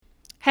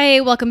Hey,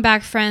 welcome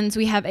back, friends.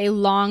 We have a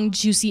long,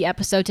 juicy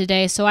episode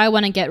today, so I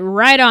want to get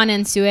right on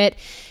into it.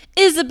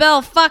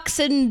 Isabel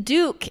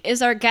Foxen-Duke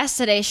is our guest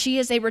today. She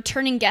is a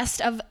returning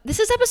guest this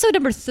is episode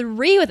number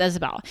 3 with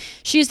Isabel.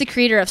 She is the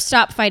creator of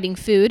Stop Fighting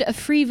Food, a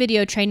free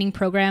video training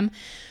program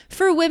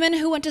for women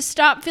who want to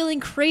stop feeling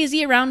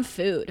crazy around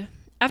food.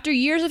 After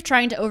years of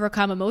trying to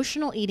overcome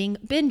emotional eating,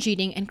 binge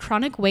eating, and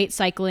chronic weight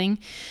cycling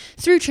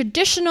through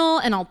traditional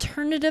and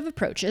alternative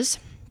approaches,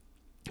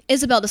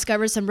 Isabel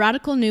discovered some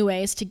radical new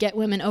ways to get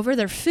women over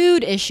their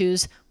food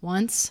issues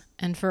once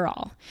and for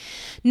all.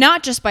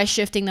 Not just by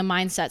shifting the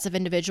mindsets of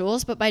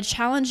individuals, but by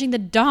challenging the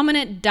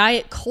dominant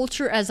diet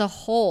culture as a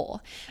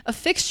whole. A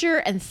fixture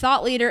and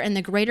thought leader in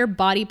the greater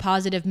body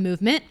positive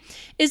movement,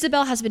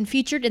 Isabel has been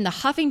featured in the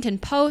Huffington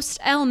Post,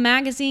 Elle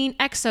Magazine,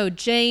 XO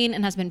Jane,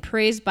 and has been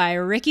praised by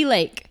Ricki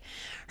Lake.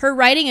 Her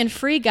writing and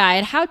free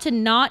guide, How to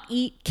Not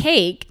Eat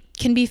Cake,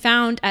 can be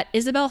found at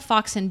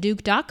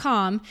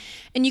isabelfoxenduke.com,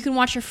 and you can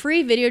watch a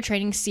free video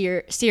training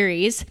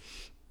series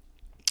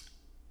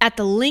at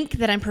the link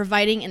that I'm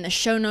providing in the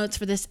show notes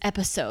for this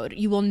episode.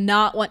 You will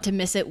not want to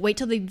miss it. Wait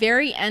till the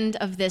very end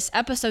of this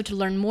episode to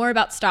learn more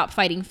about Stop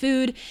Fighting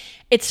Food.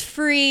 It's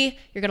free.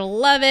 You're going to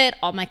love it.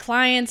 All my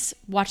clients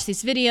watch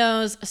these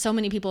videos. So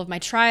many people of my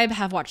tribe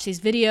have watched these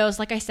videos.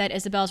 Like I said,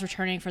 Isabel's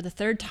returning for the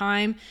 3rd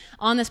time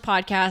on this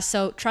podcast.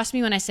 So trust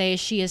me when I say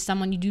she is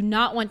someone you do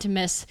not want to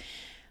miss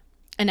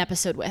an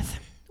episode with.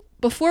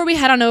 Before we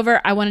head on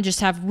over, I want to just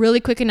have really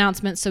quick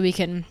announcements so we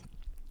can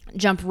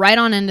jump right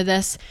on into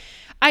this.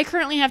 I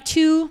currently have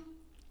 2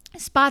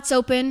 spots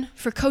open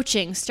for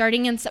coaching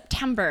starting in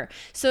September.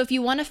 So if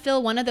you want to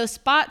fill one of those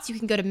spots, you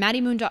can go to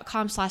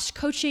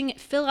maddiemoon.com/coaching,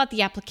 fill out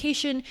the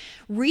application,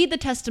 read the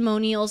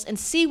testimonials, and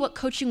see what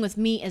coaching with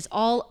me is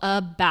all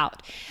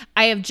about.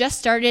 I have just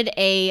started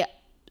a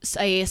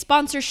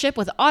sponsorship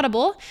with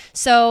Audible.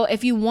 So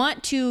if you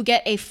want to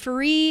get a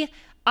free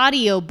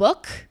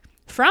audiobook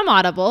from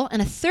Audible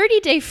and a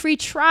 30-day free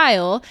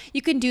trial,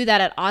 you can do that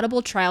at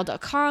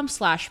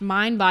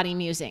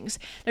audibletrial.com/mindbodymusings.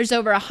 There's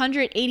over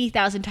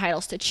 180,000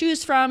 titles to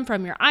choose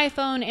from your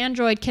iPhone,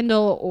 Android,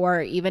 Kindle,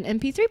 or even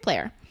MP3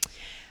 player.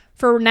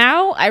 For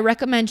now, I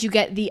recommend you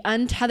get the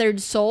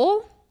Untethered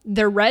Soul,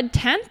 the Red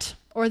Tent,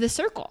 or the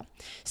Circle.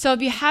 So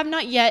if you have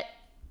not yet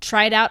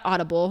tried out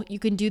Audible, you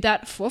can do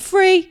that for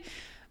free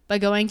by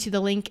going to the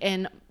link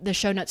in the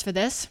show notes for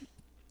this.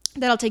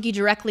 That'll take you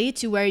directly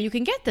to where you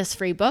can get this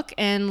free book.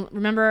 And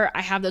remember,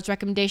 I have those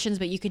recommendations,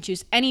 but you can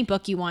choose any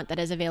book you want that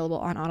is available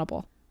on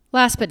Audible.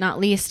 Last but not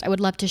least, I would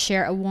love to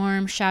share a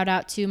warm shout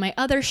out to my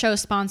other show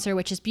sponsor,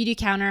 which is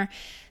Beautycounter,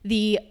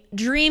 the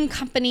dream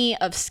company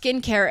of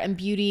skincare and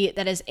beauty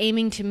that is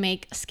aiming to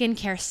make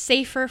skincare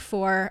safer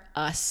for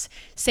us.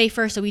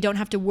 Safer so we don't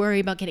have to worry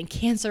about getting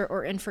cancer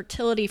or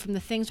infertility from the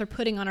things we're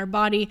putting on our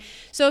body.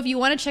 So if you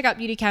want to check out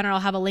Beautycounter, I'll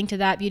have a link to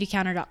that,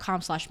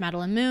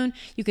 beautycounter.com/MadelineMoon.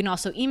 You can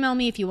also email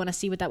me if you want to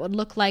see what that would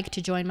look like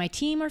to join my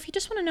team, or if you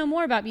just want to know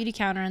more about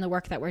Beautycounter and the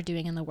work that we're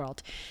doing in the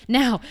world.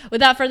 Now,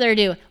 without further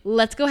ado,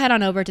 let's go head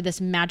on over to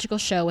this magical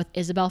show with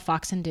Isabel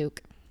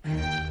Foxen-Duke.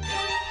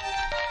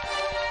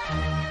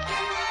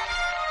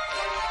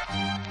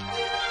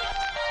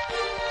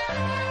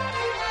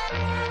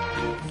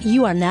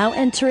 You are now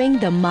entering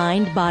the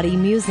Mind Body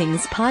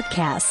Musings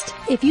podcast.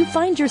 If you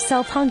find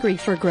yourself hungry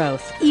for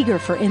growth, eager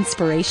for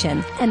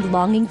inspiration, and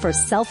longing for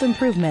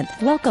self-improvement,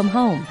 welcome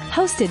home.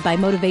 Hosted by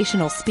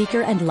motivational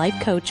speaker and life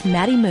coach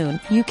Maddie Moon,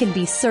 you can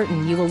be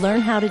certain you will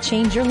learn how to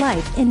change your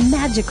life in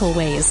magical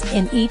ways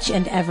in each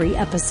and every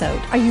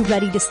episode. Are you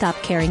ready to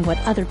stop caring what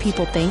other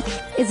people think?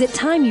 Is it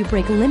time you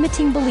break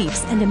limiting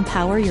beliefs and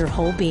empower your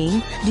whole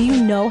being? Do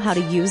you know how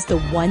to use the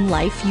one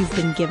life you've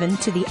been given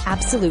to the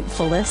absolute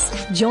fullest?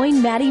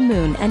 Join Maddie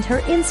Moon and her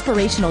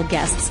inspirational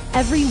guests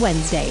every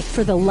Wednesday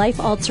for the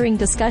life-altering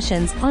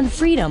discussions on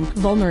freedom,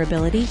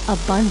 vulnerability,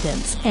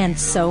 abundance, and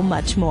so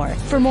much more.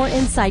 For more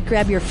insight,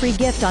 grab your free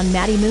gift on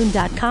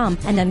maddiemoon.com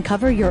and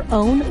uncover your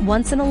own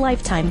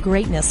once-in-a-lifetime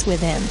greatness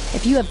within.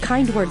 If you have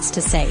kind words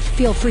to say,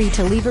 feel free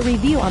to leave a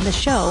review on the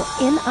show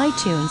in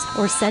iTunes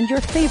or send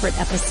your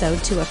favorite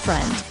episode to a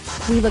friend.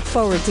 We look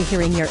forward to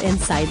hearing your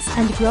insights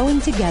and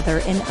growing together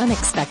in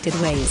unexpected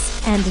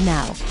ways. And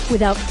now,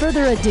 without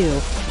further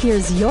ado,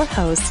 here's your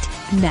host,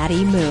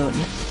 Maddie Moon.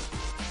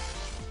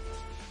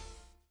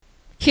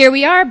 Here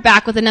we are,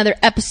 back with another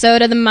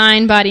episode of the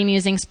Mind Body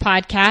Musings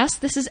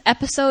podcast. This is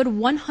episode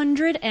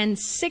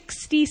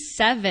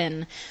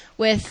 167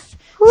 with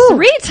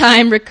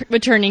three-time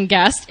returning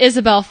guest,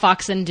 Isabel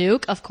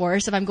Foxen-Duke, of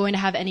course, if I'm going to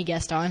have any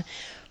guest on.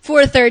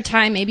 For a 3rd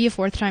time, maybe a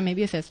 4th time,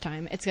 maybe a 5th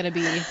time, it's going to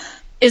be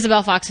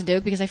Isabel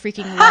Foxen-Duke, because I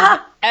freaking love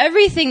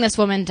everything this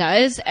woman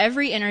does,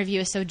 every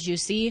interview is so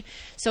juicy.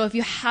 So if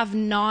you have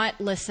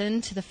not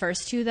listened to the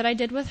first two that I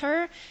did with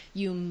her,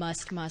 you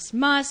must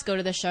go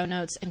to the show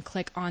notes and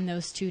click on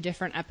those 2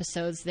 different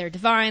episodes. They're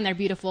divine, they're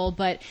beautiful.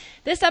 But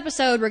this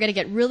episode, we're going to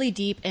get really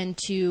deep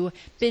into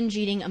binge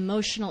eating,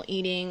 emotional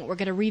eating. We're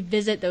going to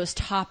revisit those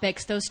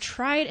topics, those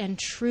tried and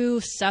true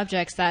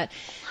subjects that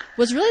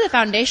was really the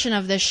foundation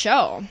of this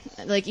show.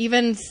 Like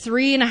even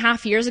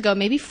 3.5 years ago,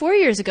 maybe 4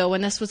 years ago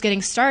when this was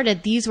getting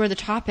started, these were the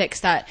topics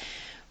that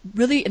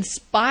really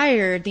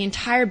inspired the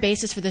entire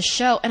basis for the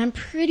show. And I'm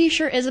pretty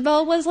sure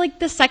Isabel was like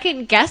the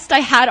second guest I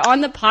had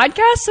on the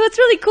podcast. So it's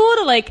really cool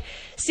to like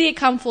see it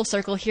come full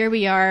circle. Here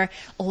we are,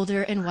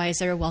 older and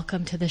wiser.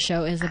 Welcome to the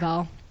show,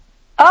 Isabel.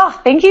 Oh,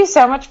 thank you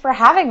so much for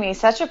having me.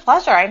 Such a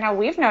pleasure. I know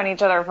we've known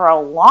each other for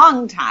a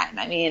long time.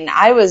 I mean,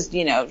 I was,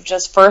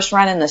 just first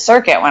running the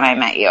circuit when I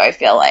met you, I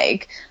feel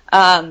like.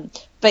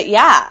 But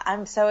yeah,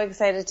 I'm so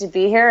excited to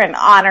be here and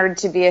honored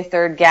to be a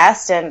third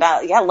guest. And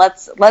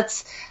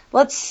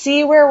let's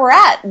see where we're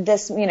at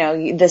this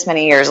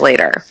many years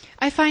later.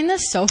 I find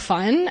this so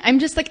fun. I'm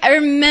just like, I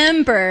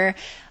remember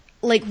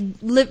like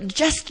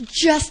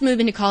just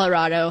moving to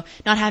Colorado,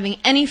 not having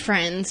any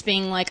friends,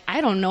 being like,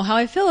 I don't know how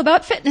I feel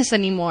about fitness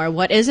anymore.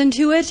 What is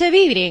intuitive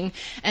eating?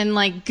 And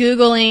like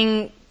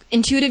Googling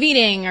intuitive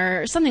eating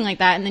or something like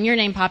that. And then your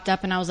name popped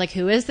up and I was like,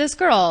 who is this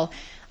girl?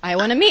 I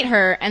want to meet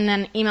her. And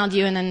then emailed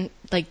you and then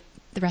like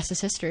the rest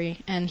is history.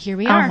 And here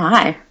we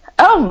are.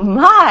 Oh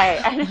my.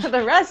 I know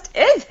the rest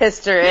is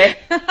history.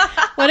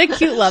 What a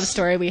cute love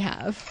story we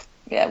have.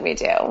 Yeah, we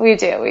do.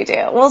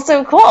 Well,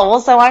 so cool.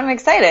 Well, so I'm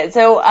excited.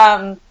 So,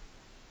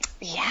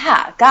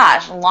 yeah,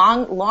 gosh,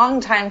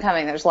 long time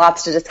coming. There's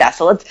lots to discuss.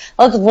 So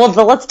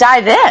let's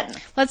dive in.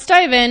 Let's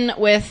dive in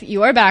with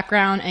your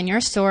background and your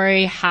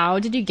story. How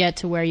did you get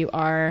to where you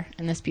are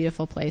in this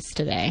beautiful place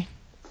today?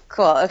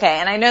 Cool. Okay.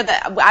 And I know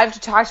that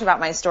I've talked about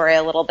my story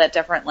a little bit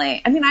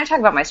differently. I mean, I talk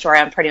about my story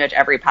on pretty much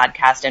every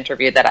podcast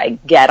interview that I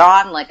get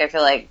on. Like, I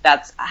feel like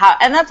that's how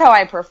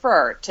I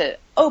prefer to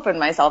open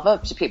myself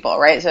up to people,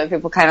 right? So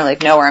people kind of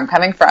like know where I'm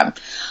coming from.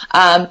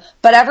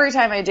 But every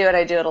time I do it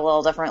a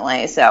little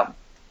differently. So,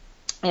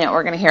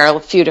 we're going to hear a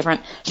few different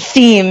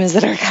themes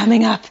that are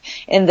coming up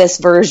in this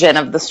version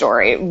of the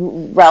story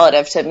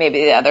relative to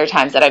maybe the other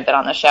times that I've been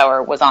on the show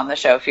or was on the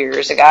show a few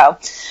years ago.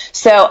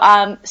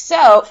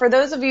 So for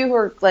those of you who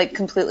are like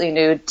completely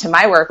new to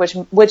my work, which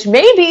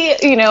may be,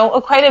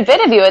 quite a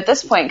bit of you at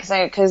this point,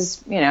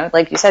 because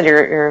like you said,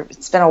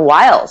 it's been a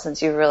while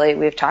since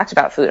we've talked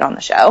about food on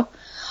the show.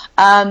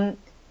 I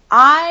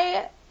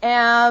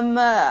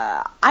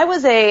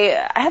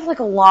have like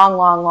a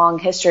long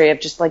history of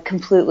just like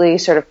completely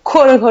sort of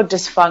quote unquote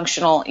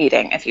dysfunctional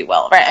eating, if you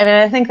will, right? I mean,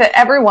 I think that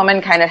every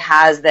woman kind of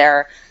has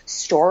their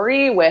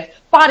story with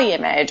body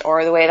image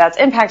or the way that's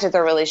impacted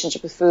their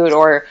relationship with food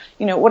or,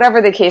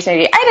 whatever the case may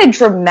be. I had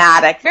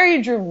a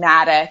very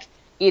dramatic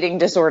eating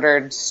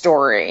disordered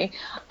story,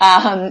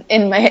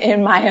 in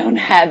my own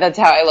head. That's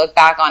how I look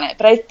back on it.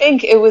 But I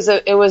think it was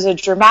a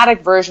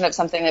dramatic version of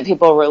something that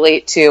people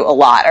relate to a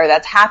lot, or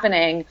that's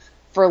happening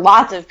for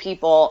lots of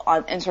people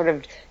in sort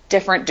of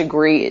different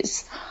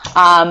degrees.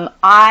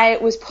 I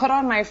was put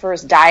on my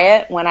first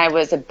diet when I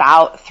was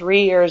about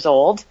 3 years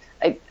old.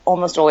 I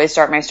almost always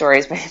start my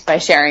stories by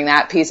sharing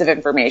that piece of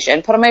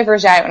information. Put on my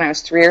first diet when I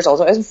was 3 years old.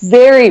 So I was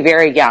very,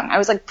 very young. I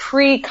was like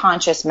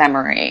pre-conscious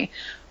memory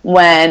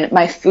when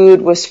my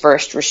food was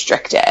first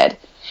restricted.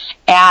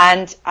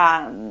 And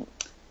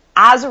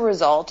as a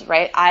result,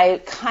 right,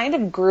 I kind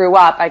of grew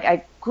up,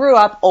 I grew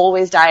up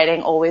always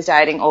dieting, always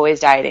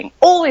thinking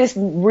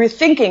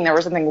there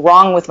was something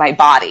wrong with my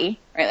body,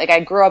 right? Like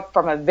I grew up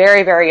from a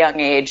very, very young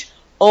age,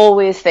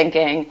 always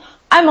thinking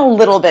I'm a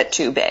little bit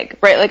too big,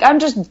 right? Like I'm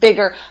just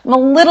bigger. I'm a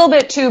little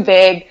bit too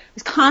big.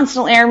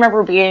 I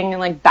remember being in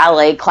like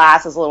ballet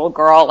class as a little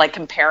girl, like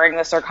comparing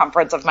the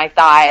circumference of my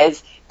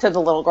thighs to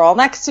the little girl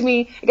next to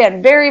me.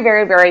 Again, very,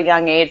 very, very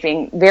young age,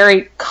 being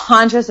very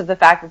conscious of the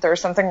fact that there was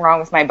something wrong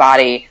with my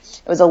body.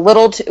 It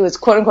was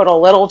quote unquote a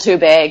little too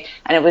big.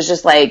 And it was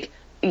just like,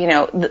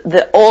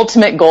 the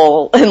ultimate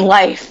goal in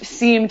life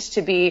seemed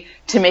to be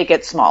to make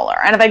it smaller.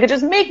 And if I could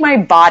just make my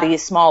body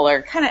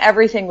smaller, kind of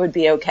everything would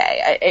be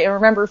okay. I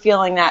remember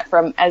feeling that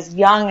from as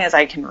young as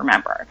I can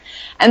remember.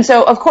 And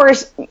so, of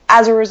course,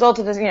 as a result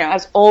of this, I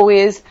was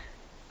always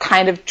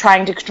kind of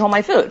trying to control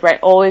my food, right?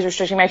 Always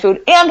restricting my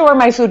food, and or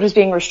my food was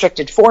being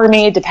restricted for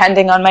me,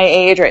 depending on my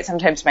age, right?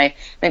 Sometimes my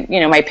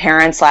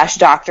parents /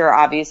 doctor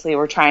obviously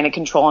were trying to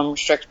control and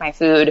restrict my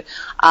food.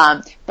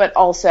 But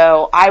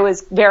also I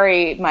was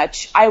very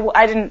much,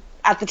 I didn't,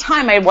 at the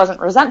time I wasn't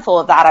resentful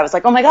of that. I was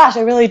like, oh my gosh,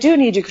 I really do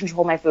need to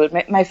control my food.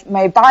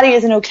 My body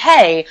isn't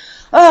okay.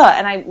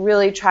 And I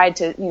really tried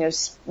to,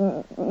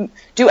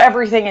 do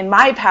everything in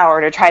my power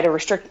to try to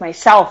restrict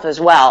myself as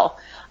well.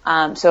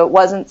 So it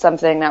wasn't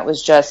something that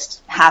was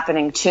just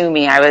happening to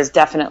me. I was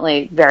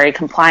definitely very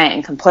compliant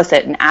and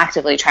complicit and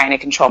actively trying to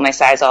control my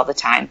size all the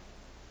time.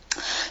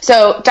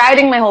 So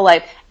dieting my whole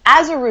life.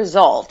 As a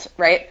result,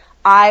 right,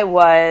 I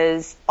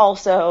was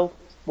also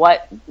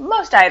what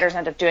most dieters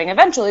end up doing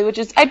eventually, which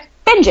is I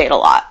binge ate a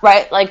lot,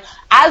 right? Like,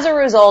 as a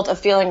result of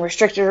feeling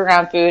restricted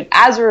around food,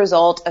 as a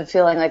result of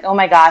feeling like, oh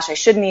my gosh, I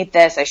shouldn't eat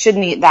this, I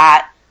shouldn't eat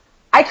that,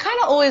 I kind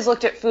of always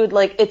looked at food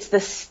like it's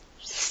this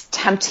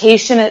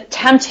temptation,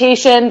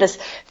 this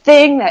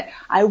thing that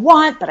I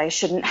want, but I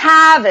shouldn't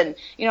have. And,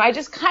 I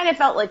just kind of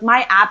felt like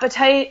my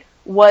appetite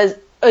was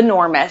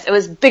enormous. It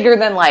was bigger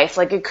than life.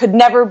 Like, it could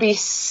never be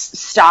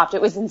stopped.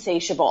 It was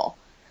insatiable,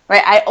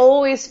 right? I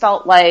always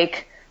felt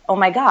like, oh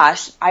my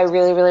gosh, I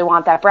really, really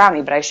want that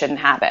brownie, but I shouldn't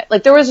have it.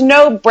 Like, there was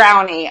no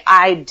brownie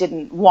I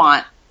didn't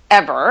want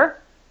ever.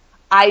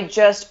 I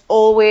just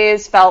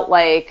always felt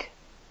like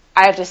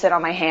I have to sit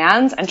on my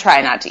hands and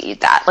try not to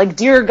eat that. Like,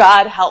 dear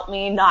God, help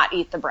me not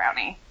eat the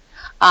brownie.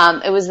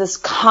 It was this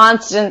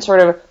constant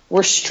sort of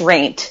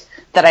restraint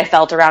that I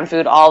felt around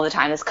food all the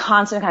time, this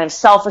constant kind of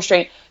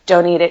self-restraint.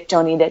 Don't eat it,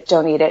 don't eat it,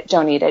 don't eat it,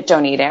 don't eat it,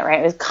 don't eat it, right?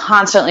 I was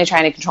constantly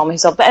trying to control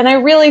myself. And I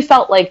really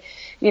felt like,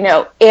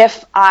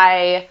 if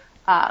I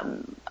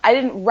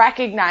didn't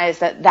recognize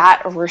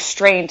that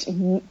restraint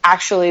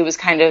actually was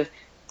kind of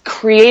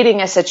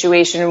creating a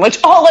situation in which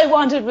all I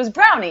wanted was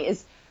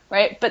brownies,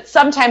 right? But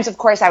sometimes, of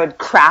course, I would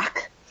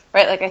crack,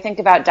 right? Like, I think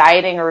about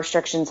dieting or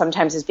restriction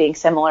sometimes as being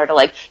similar to,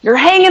 like, you're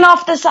hanging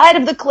off the side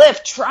of the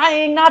cliff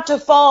trying not to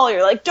fall.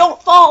 You're like,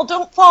 don't fall,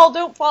 don't fall,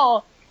 don't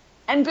fall.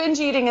 And binge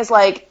eating is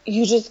like,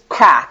 you just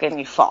crack and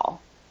you fall.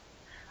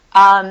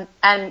 And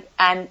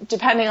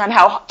depending on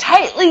how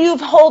tightly you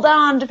hold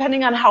on,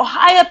 depending on how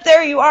high up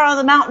there you are on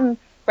the mountain,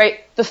 right,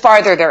 the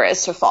farther there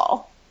is to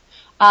fall.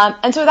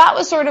 And so that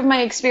was sort of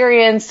my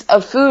experience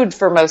of food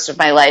for most of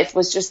my life,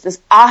 was just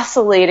this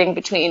oscillating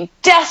between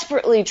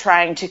desperately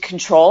trying to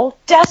control,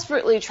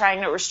 desperately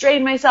trying to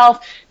restrain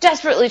myself,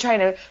 desperately trying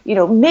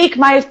to, make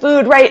my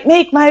food right,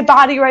 make my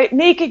body right,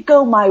 make it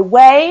go my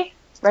way,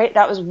 right?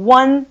 That was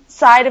one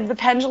side of the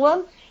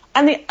pendulum.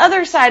 And the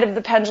other side of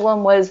the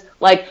pendulum was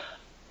like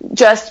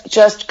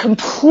just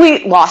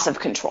complete loss of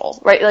control,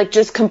 right? Like,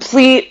 just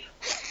complete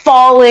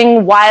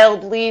falling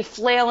wildly,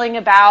 flailing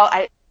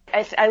about.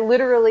 I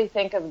literally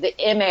think of the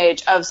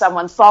image of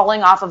someone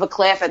falling off of a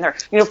cliff and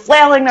they're,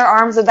 flailing their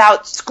arms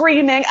about,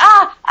 screaming,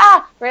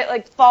 right?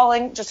 Like,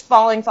 falling.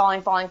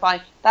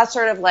 That's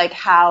sort of like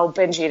how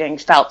binge eating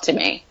felt to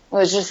me. It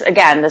was just,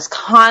 again, this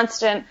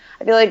constant,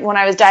 I feel like when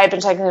I was diet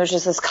binge cycling, it was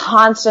just this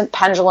constant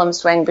pendulum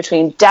swing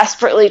between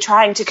desperately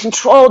trying to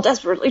control,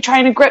 desperately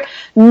trying to grip,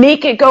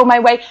 make it go my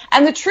way.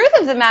 And the truth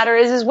of the matter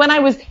is when I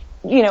was,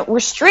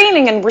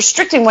 restraining and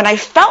restricting, when I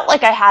felt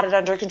like I had it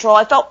under control,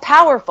 I felt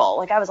powerful.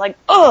 Like, I was like,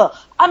 I'm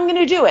going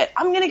to do it.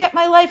 I'm going to get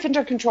my life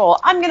under control.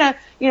 I'm going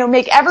to,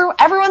 make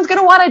everyone's going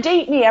to want to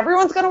date me.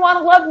 Everyone's going to want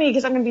to love me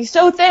because I'm going to be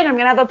so thin. I'm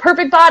going to have a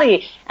perfect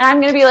body and I'm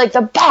going to be like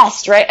the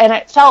best, right? And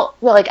it felt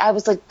like I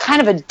was like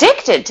kind of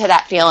addicted to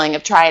that feeling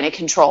of trying to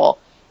control,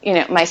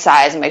 my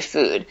size and my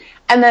food.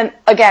 And then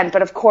again,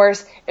 but of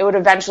course it would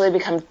eventually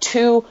become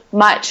too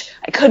much.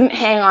 I couldn't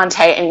hang on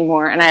tight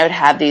anymore. And I would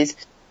have these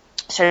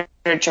sort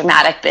of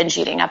dramatic binge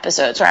eating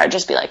episodes where I would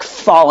just be like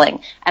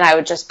falling and I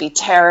would just be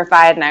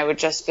terrified and I would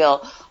just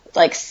feel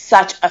like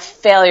such a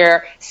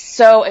failure,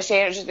 so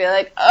ashamed. I'd just be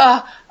like,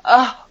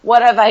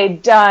 what have I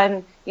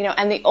done?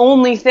 And the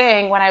only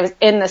thing when I was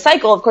in the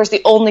cycle, of course,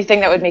 the only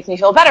thing that would make me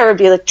feel better would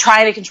be like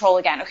trying to control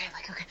again. Okay,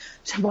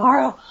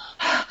 tomorrow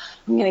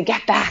I'm going to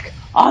get back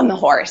on the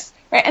horse.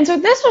 Right. And so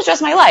this was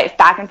just my life,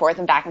 back and forth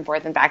and back and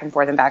forth and back and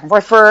forth and back and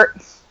forth for,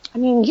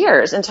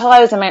 years, until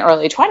I was in my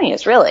early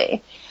 20s,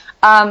 really.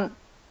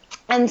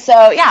 And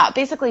so, yeah,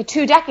 basically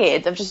 2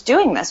 decades of just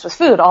doing this with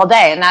food all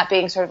day, and that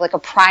being sort of like a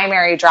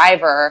primary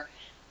driver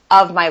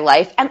of my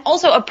life, and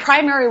also a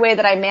primary way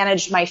that I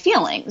managed my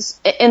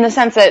feelings, in the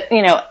sense that,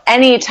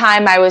 any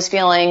time I was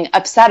feeling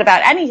upset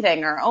about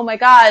anything, or, oh my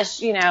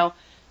gosh,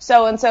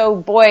 so-and-so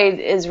boy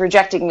is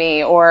rejecting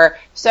me, or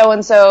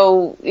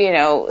so-and-so,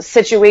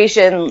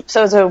 situation,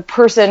 so-and-so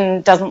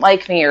person doesn't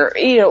like me, or,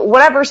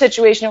 whatever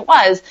situation it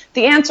was,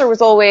 the answer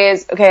was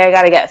always, okay, I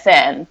gotta get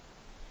thin.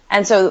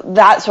 And so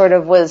that sort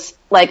of was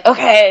like,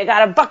 okay, I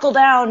gotta buckle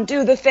down,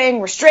 do the thing,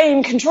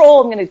 restrain,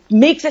 control, I'm gonna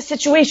make the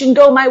situation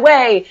go my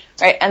way,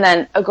 right? And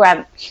then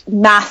a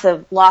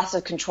massive loss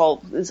of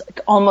control is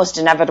almost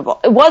inevitable.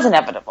 It was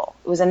inevitable.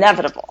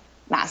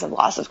 Massive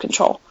loss of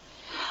control.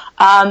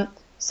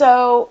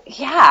 So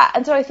yeah,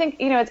 and so I think,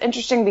 it's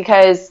interesting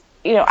because,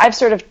 I've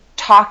sort of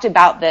talked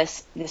about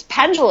this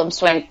pendulum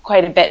swing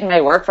quite a bit in my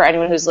work for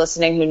anyone who's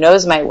listening who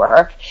knows my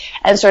work,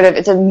 and sort of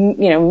it's a,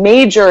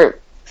 major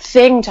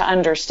thing to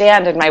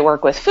understand in my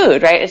work with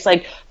food, right? It's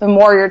like the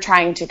more you're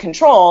trying to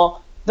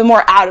control, the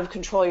more out of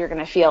control you're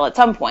going to feel at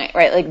some point,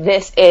 right? Like,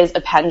 this is a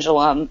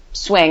pendulum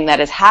swing that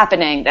is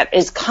happening, that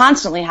is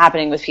constantly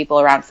happening with people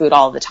around food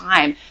all the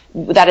time.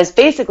 That is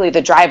basically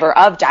the driver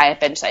of diet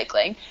binge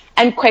cycling.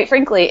 And quite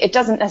frankly, it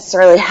doesn't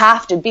necessarily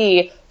have to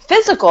be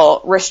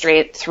physical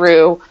restraint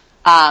through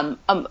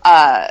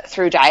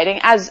dieting,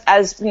 as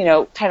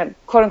kind of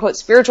quote unquote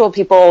spiritual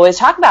people always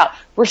talk about.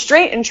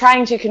 Restraint and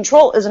trying to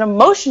control is an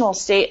emotional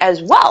state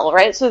as well,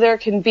 right? So there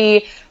can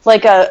be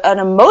like an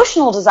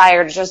emotional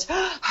desire to just,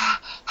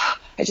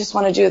 I I just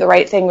want to do the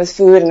right thing with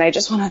food, and I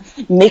just want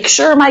to make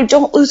sure I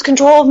don't lose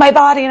control of my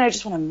body, and I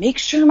just want to make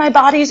sure my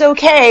body's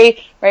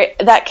okay, right?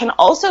 That can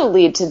also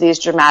lead to these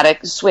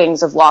dramatic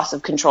swings of loss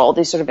of control,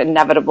 these sort of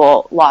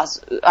inevitable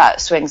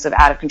swings of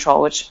out of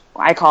control, which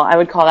I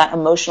would call that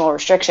emotional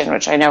restriction,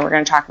 which I know we're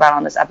going to talk about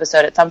on this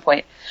episode at some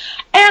point.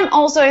 And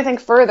also, I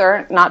think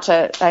further,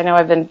 I know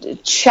I've been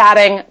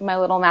chatting my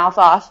little mouth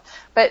off,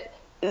 but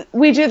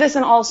we do this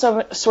in all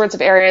sorts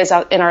of areas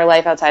out in our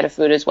life outside of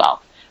food as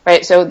well,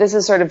 right? So this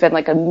has sort of been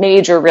like a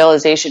major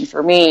realization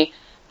for me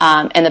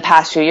in the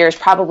past few years,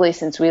 probably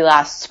since we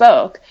last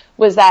spoke,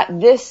 was that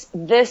this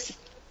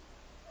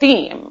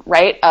theme,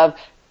 right, of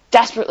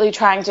desperately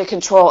trying to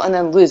control and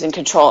then losing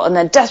control, and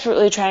then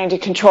desperately trying to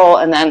control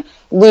and then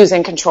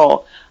losing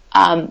control,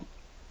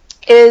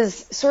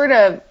 is sort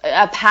of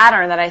a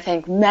pattern that I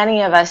think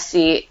many of us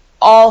see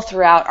all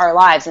throughout our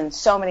lives in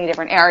so many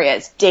different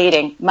areas: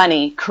 dating,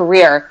 money,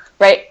 career,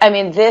 right? I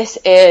mean, this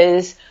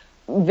is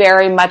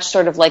very much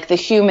sort of like the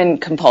human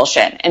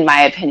compulsion, in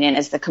my opinion,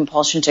 is the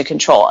compulsion to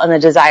control and the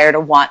desire to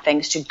want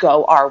things to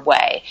go our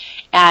way.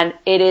 And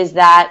it is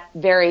that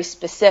very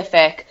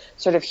specific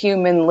sort of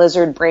human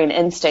lizard brain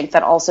instinct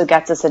that also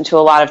gets us into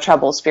a lot of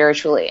trouble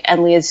spiritually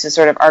and leads to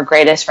sort of our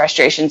greatest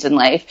frustrations in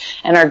life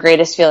and our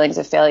greatest feelings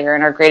of failure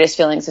and our greatest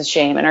feelings of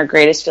shame and our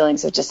greatest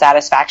feelings of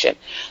dissatisfaction.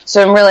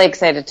 So I'm really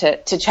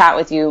excited to chat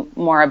with you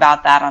more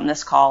about that on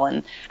this call.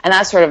 And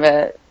that's sort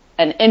of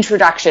an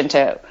introduction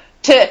to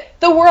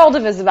the world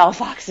of Isabel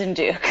Fox and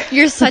Duke.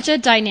 You're such a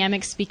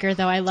dynamic speaker,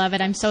 though. I love it.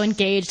 I'm so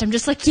engaged. I'm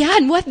just like, yeah,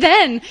 and what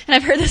then? And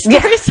I've heard this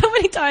story so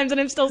many times, and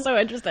I'm still so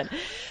interested.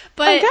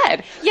 But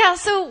good. Yeah,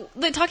 so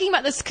talking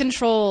about this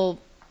control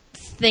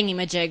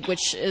thingamajig,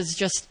 which is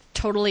just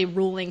totally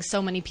ruling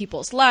so many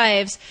people's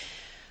lives.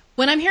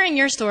 When I'm hearing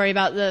your story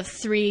about the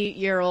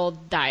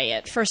 3-year-old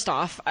diet, first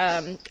off,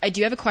 I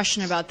do have a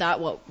question about that.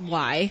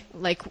 Why?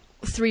 Like,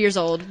 3 years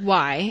old,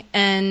 why?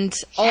 And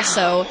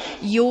also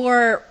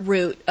your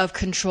root of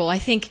control. I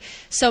think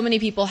so many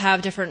people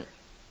have different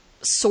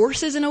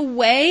sources in a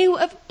way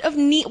of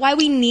need, why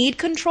we need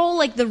control,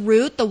 like the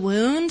root, the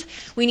wound.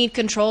 We need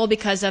control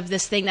because of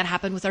this thing that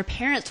happened with our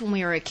parents when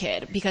we were a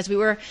kid, because we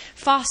were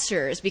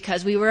fosters,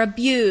 because we were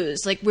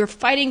abused. Like, we're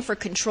fighting for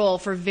control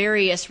for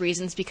various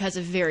reasons because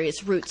of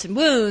various roots and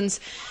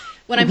wounds.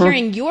 When I'm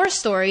hearing your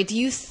story, do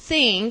you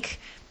think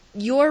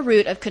your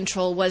root of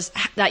control was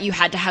that you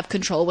had to have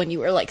control when you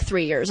were like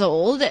 3 years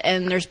old,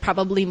 and there's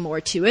probably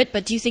more to it,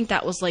 but do you think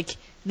that was like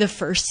the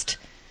first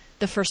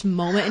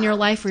moment in your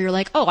life where you're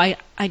like, oh,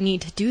 I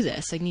need to do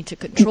this. I need to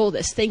control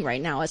this thing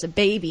right now as a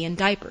baby in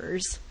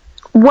diapers?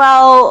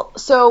 Well,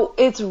 so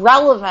it's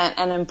relevant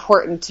and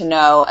important to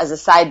know, as a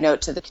side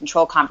note to the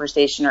control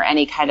conversation or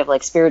any kind of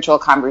like spiritual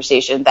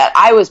conversation, that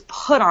I was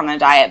put on a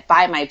diet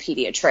by my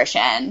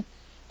pediatrician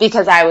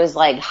because I was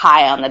like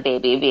high on the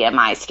baby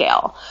BMI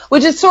scale,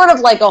 which is sort of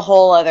like a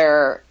whole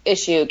other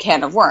issue,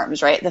 can of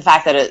worms, right? The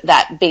fact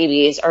that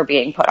babies are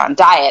being put on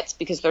diets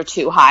because they're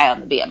too high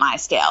on the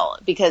BMI scale.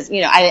 Because,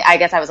 I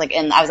guess I was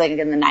in the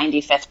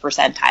 95th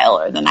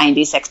percentile or the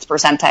 96th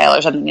percentile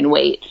or something in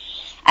weight.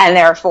 And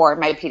therefore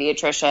my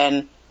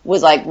pediatrician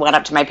went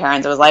up to my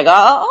parents and was like,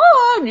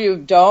 oh, you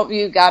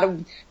gotta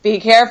be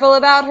careful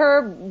about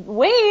her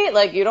weight.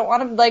 Like, you don't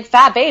want to,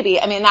 fat baby.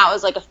 I mean, that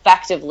was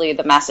effectively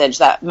the message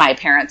that my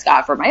parents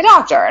got from my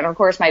doctor. And of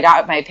course, my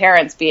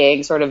parents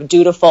being sort of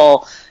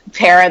dutiful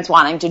parents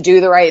wanting to do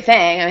the right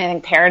thing. I mean, I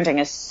think parenting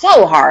is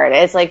so hard.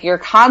 It's like you're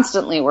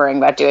constantly worrying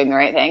about doing the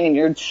right thing.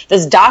 And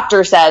this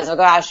doctor says, oh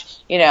gosh,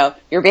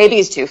 your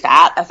baby's too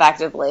fat,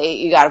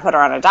 effectively. You got to put her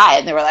on a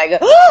diet. And they were like,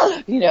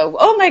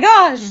 oh my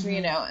gosh,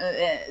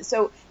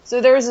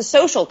 So there's a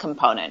social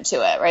component to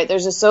it, right?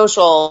 There's a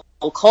social,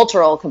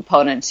 cultural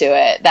component to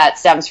it that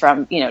stems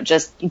from,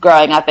 just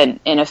growing up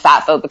in a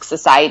fat-phobic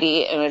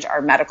society in which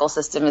our medical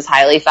system is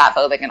highly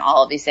fat-phobic and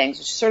all of these things,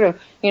 which is sort of,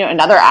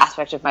 another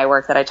aspect of my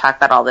work that I talk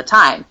about all the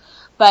time.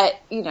 But,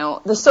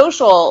 the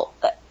social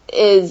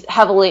is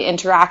heavily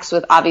interacts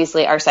with,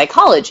 obviously, our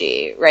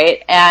psychology,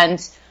 right? And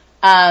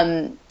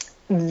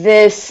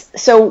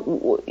so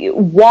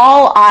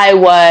while I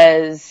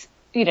was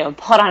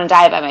put on a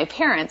diet by my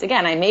parents,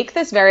 again, I make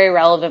this very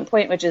relevant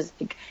point, which is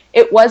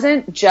it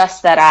wasn't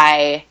just that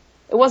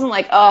it wasn't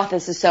like, oh,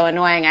 this is so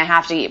annoying, I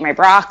have to eat my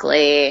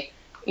broccoli,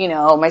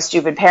 my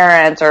stupid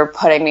parents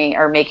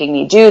are making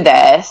me do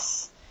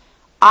this.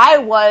 I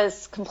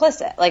was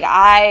complicit.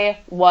 I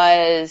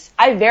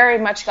very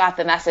much got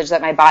the message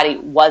that my body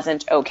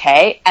wasn't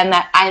okay. And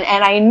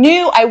I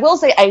knew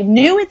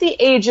at the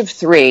age of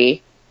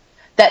 3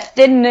 that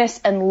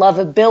thinness and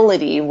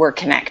lovability were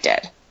connected.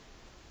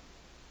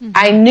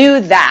 I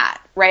knew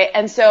that, right?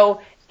 And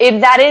so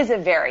that is a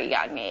very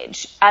young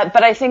age.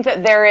 But I think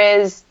that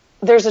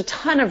there's a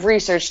ton of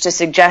research to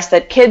suggest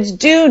that kids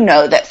do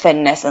know that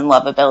thinness and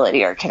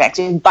lovability are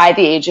connected by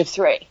the age of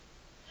 3,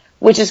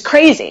 which is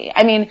crazy.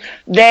 I mean,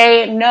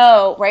 they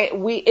know, right?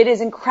 It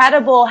is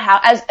incredible how,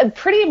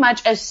 pretty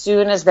much as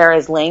soon as there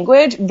is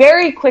language,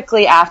 very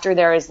quickly after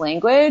there is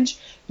language,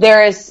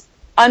 there is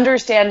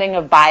understanding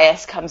of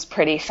bias comes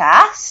pretty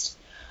fast.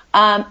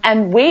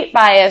 And weight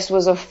bias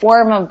was a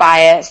form of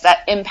bias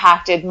that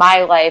impacted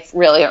my life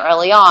really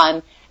early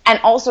on and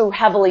also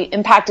heavily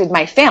impacted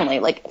my family.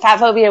 Like fat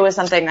phobia was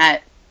something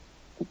that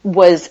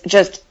was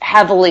just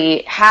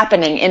heavily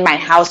happening in my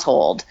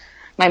household.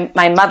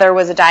 My mother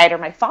was a dieter.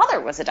 My father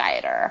was a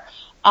dieter.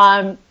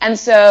 And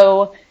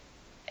so,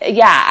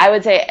 yeah, I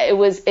would say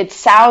it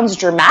sounds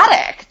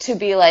dramatic to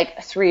be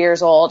like 3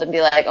 years old and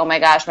be like, oh my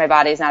gosh, my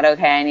body's not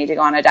okay. I need to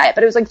go on a diet.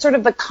 But it was like sort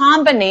of the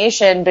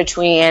combination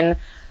between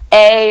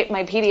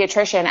my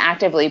pediatrician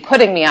actively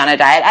putting me on a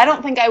diet. I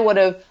don't think I would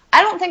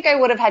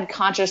have had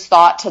conscious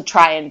thought to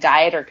try and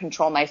diet or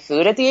control my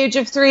food at the age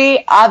of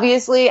 3.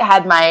 Obviously,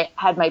 had my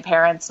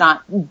parents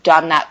not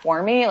done that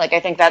for me, like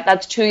I think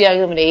that's too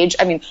young of an age.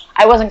 I mean,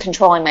 I wasn't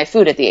controlling my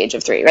food at the age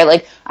of 3, right?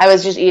 Like I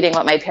was just eating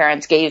what my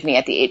parents gave me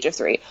at the age of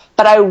 3.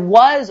 But I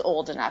was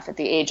old enough at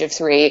the age of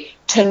 3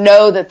 to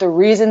know that the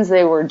reasons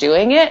they were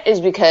doing it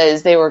is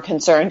because they were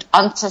concerned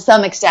to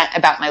some extent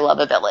about my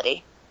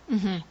lovability.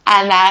 Mm-hmm.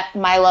 And that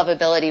my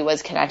lovability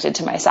was connected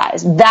to my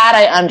size. That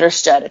I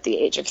understood at the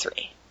age of 3.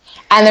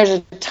 And there's a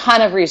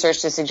ton of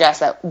research to suggest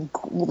that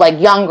like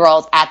young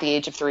girls at the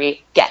age of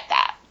 3 get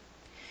that.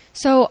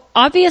 So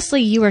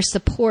obviously you are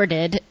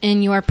supported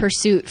in your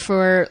pursuit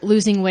for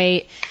losing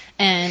weight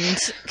and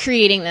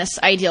creating this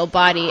ideal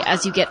body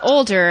as you get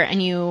older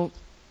and you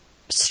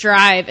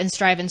strive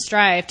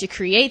to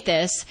create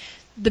this.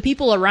 The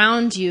people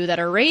around you that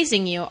are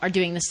raising you are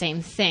doing the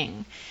same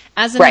thing.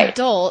 As an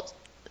adult,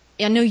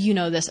 I know you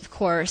know this, of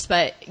course,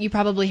 but you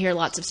probably hear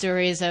lots of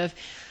stories of,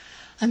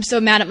 I'm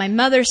so mad at my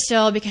mother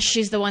still because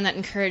she's the one that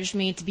encouraged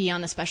me to be on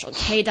the Special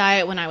K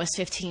diet when I was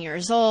 15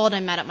 years old.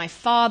 I'm mad at my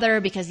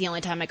father because the only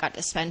time I got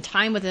to spend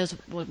time with was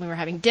when we were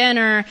having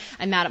dinner.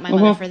 I'm mad at my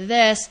mother for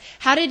this.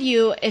 How did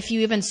you, if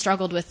you even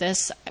struggled with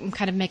this, I'm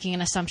kind of making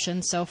an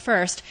assumption. So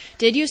first,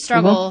 did you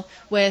struggle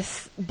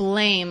with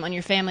blame on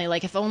your family?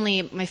 Like if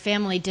only my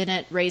family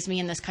didn't raise me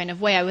in this kind of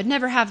way, I would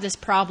never have this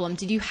problem.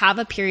 Did you have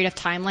a period of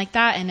time like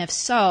that? And if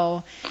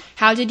so,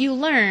 how did you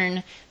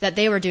learn that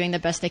they were doing the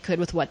best they could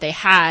with what they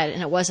had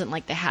and it wasn't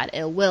like they had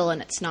ill will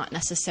and it's not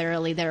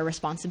necessarily their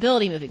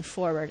responsibility moving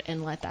forward,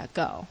 and let that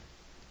go?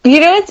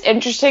 You know, it's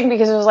interesting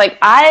because it was like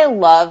I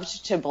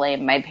loved to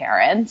blame my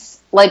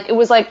parents. Like it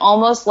was like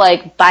almost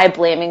like by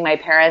blaming my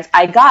parents,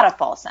 I got a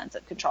false sense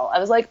of control. I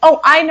was like, oh,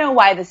 I know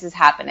why this is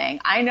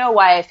happening. I know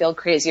why I feel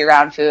crazy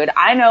around food.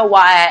 I know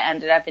why I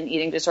ended up in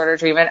eating disorder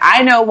treatment.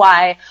 I know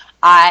why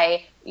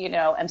I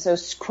am so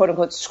quote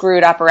unquote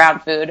screwed up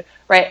around food,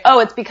 right? Oh,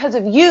 it's because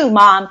of you,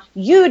 Mom.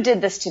 You did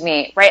this to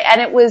me, right?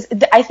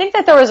 And I think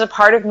that there was a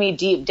part of me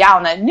deep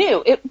down that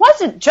knew it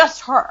wasn't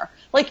just her.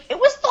 Like it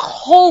was the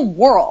whole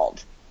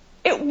world.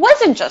 It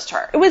wasn't just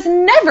her. It was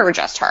never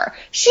just her.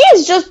 She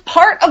is just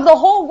part of the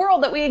whole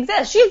world that we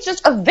exist. She is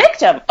just a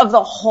victim of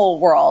the whole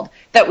world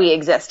that we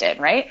exist in,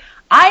 right?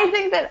 I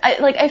think that,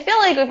 I feel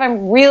like if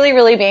I'm really,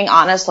 really being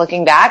honest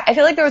looking back, I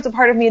feel like there was a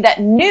part of me that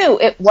knew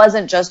it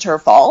wasn't just her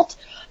fault.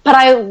 But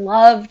I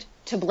loved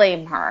to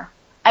blame her.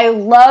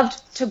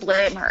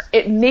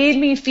 It made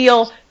me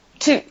feel,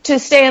 to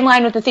stay in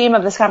line with the theme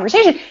of this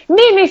conversation,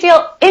 made me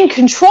feel in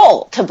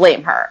control to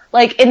blame her,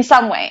 like in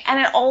some way. And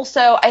it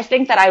also, I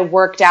think that I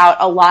worked out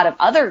a lot of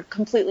other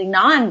completely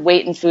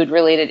non-weight and food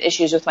related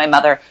issues with my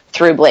mother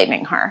through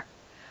blaming her.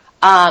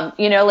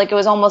 Like it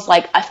was almost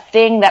like a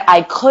thing that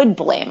I could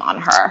blame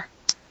on her,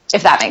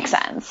 if that makes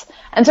sense.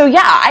 And so,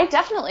 yeah, I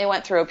definitely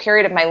went through a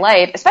period of my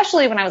life,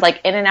 especially when I was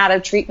like in and out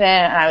of treatment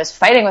and I was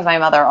fighting with my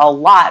mother a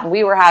lot and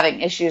we were having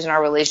issues in our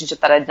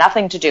relationship that had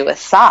nothing to do with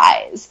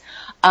size.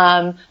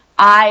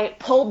 I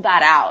pulled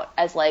that out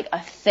as like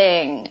a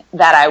thing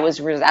that I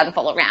was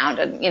resentful around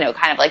and,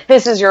 kind of like,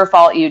 this is your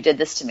fault. You did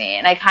this to me.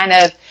 And I kind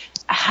of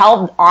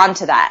held on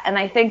to that. And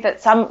I think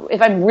that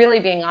if I'm really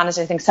being honest,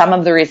 I think some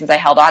of the reasons I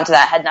held on to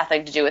that had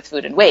nothing to do with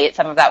food and weight.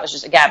 Some of that was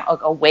just, again,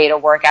 a way to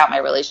work out my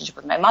relationship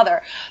with my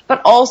mother.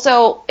 But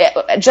also,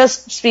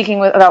 just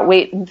speaking about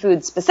weight and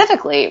food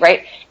specifically,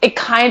 right, it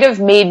kind of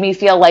made me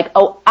feel like,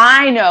 oh,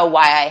 I know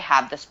why I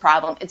have this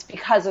problem. It's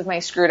because of my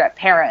screwed up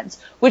parents,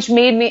 which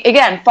made me,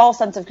 again, false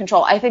sense of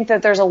control. I think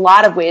that there's a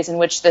lot of ways in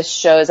which this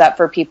shows up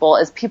for people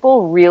is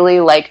people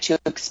really like to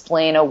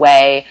explain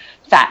away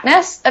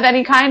fatness of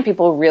any kind.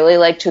 People really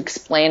like to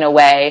explain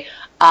away,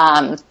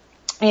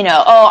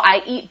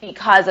 I eat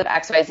because of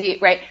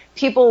XYZ, right?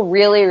 People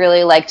really,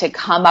 really like to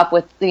come up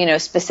with,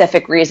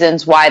 specific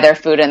reasons why their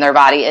food in their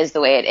body is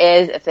the way it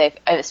is,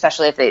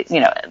 especially if they,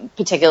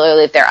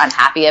 particularly if they're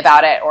unhappy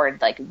about it or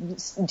like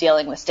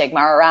dealing with stigma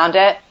around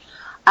it.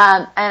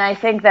 And I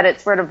think that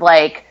it's sort of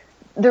like,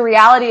 the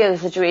reality of the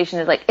situation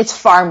is like, it's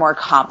far more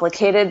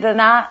complicated than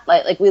that.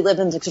 Like we live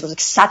in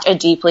such a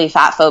deeply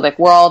fat phobic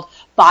world.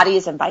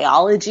 Bodies and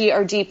biology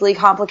are deeply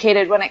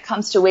complicated when it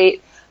comes to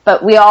weight,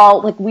 but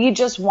we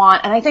just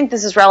want, and I think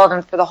this is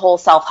relevant for the whole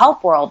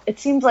self-help world. It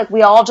seems like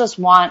we all just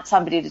want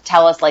somebody to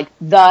tell us like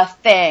the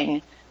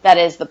thing that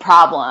is the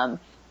problem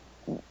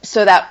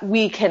so that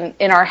we can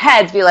in our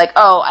heads be like,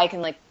 oh, I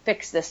can like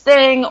fix this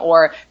thing,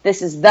 or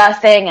this is the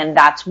thing and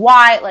that's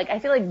why. Like, I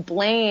feel like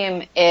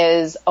blame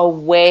is a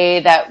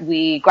way that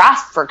we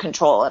grasp for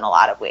control in a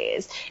lot of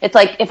ways. It's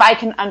like, if I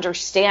can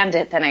understand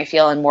it, then I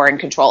feel more in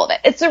control of it.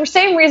 It's the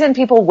same reason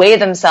people weigh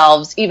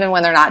themselves even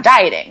when they're not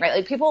dieting, right?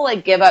 Like, people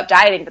like give up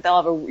dieting, but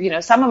they'll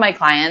have some of my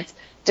clients,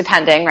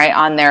 depending, right,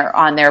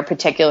 on their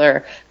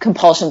particular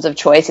compulsions of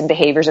choice and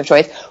behaviors of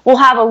choice, will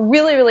have a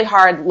really, really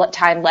hard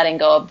time letting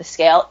go of the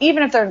scale,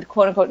 even if they're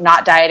quote unquote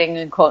not dieting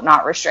and quote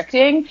not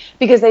restricting,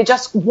 because they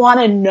just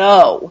want to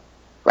know,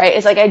 right?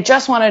 It's like, I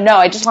just want to know.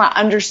 I just want to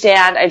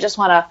understand. I just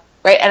want to,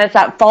 right? And it's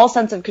that false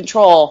sense of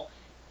control.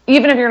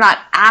 Even if you're not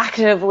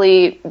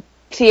actively,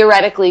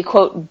 theoretically,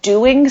 quote,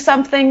 doing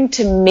something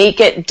to make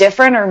it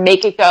different or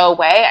make it go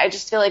away, I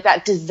just feel like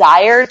that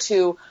desire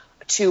to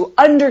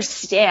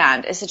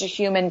understand is such a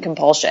human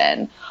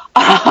compulsion,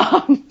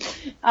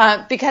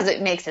 because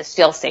it makes us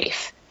feel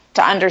safe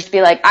to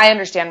be like, I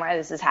understand why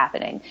this is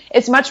happening.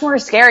 It's much more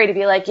scary to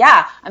be like,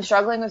 yeah, I'm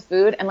struggling with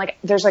food, and like,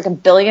 there's like a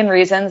billion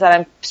reasons that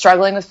I'm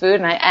struggling with food,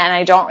 and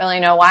I don't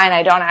really know why, and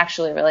I don't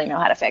actually really know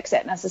how to fix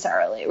it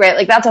necessarily, right?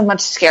 Like, that's a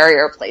much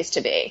scarier place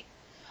to be.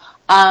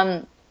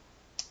 So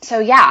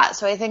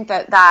I think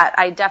that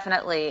I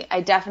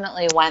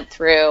definitely went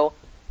through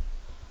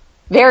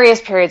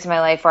various periods of my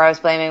life where I was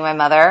blaming my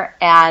mother.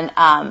 And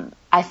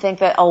I think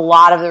that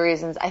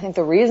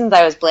the reasons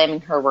I was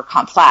blaming her were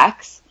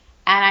complex.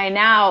 And I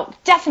now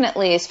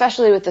definitely,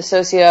 especially with the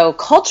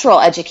socio-cultural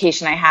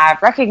education I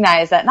have,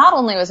 recognize that not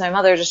only was my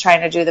mother just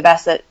trying to do the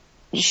best that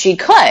she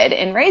could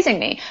in raising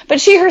me, but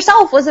she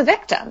herself was a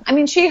victim. I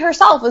mean, she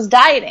herself was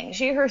dieting.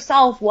 She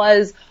herself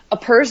was a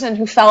person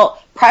who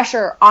felt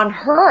pressure on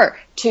her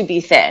to be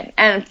thin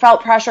and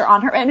felt pressure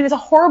on her. I mean, it's a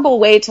horrible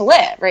way to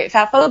live, right?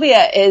 Fat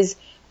phobia is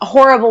a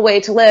horrible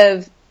way to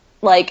live,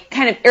 like,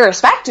 kind of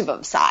irrespective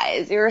of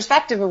size,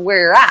 irrespective of where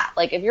you're at.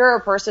 Like, if you're a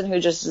person who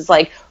just is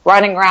like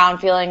running around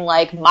feeling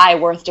like my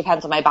worth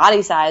depends on my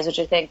body size, which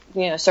I think,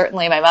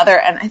 certainly my mother,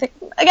 and I think,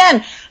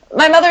 again,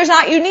 my mother's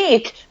not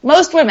unique.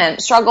 Most women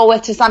struggle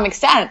with to some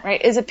extent,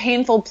 right? Is a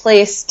painful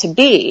place to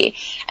be.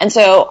 And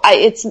so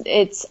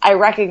I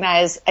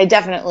recognize, I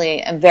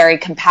definitely am very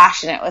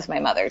compassionate with my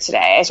mother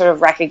today. I sort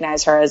of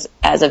recognize her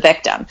as a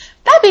victim.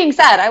 That being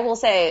said, I will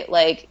say,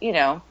 like,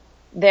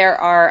 there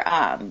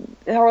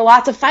were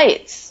lots of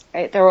fights,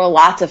 right? There were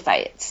lots of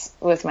fights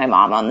with my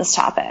mom on this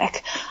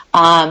topic.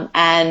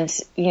 And,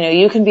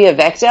 you can be a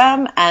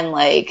victim, and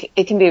like,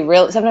 it can be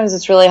sometimes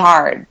it's really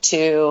hard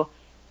to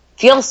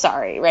feel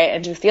sorry, right?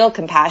 And to feel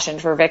compassion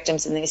for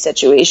victims in these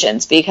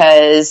situations,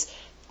 because,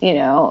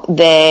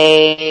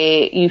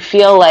 you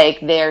feel like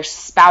they're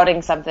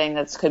spouting something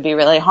that could be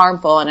really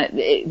harmful, and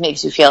it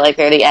makes you feel like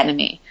they're the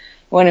enemy,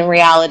 when in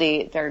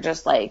reality, they're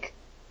just like,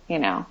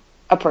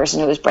 a person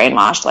who was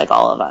brainwashed like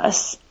all of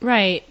us.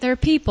 Right. They're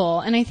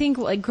people. And I think,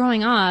 like,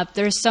 growing up,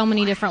 there's so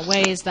many different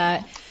ways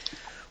that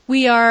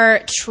we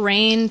are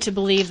trained to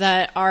believe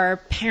that our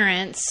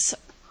parents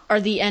are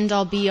the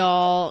end-all,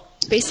 be-all,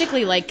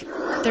 basically, like,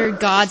 they're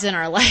gods in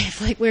our life.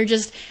 Like, we're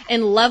just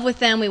in love with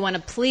them. We want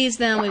to please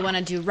them. We want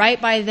to do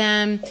right by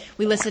them.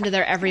 We listen to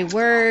their every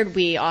word.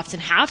 We often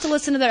have to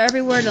listen to their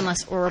every word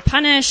unless we're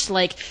punished.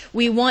 Like,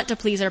 we want to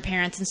please our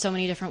parents in so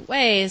many different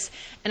ways.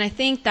 And I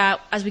think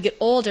that as we get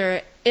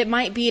older, it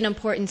might be an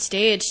important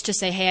stage to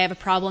say, hey, I have a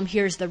problem.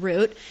 Here's the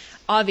root.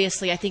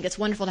 Obviously, I think it's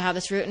wonderful to have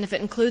this root. And if it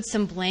includes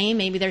some blame,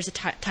 maybe there's a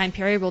time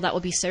period where that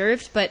will be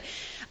served. But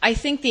I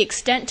think the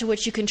extent to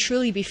which you can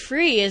truly be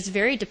free is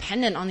very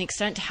dependent on the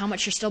extent to how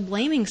much you're still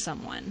blaming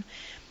someone.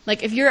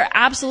 Like, if you're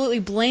absolutely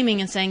blaming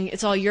and saying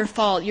it's all your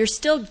fault, you're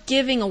still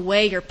giving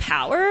away your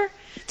power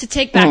to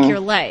take back your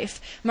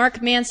life.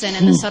 Mark Manson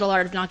in The Subtle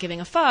Art of Not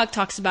Giving a Fuck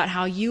talks about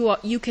how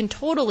you can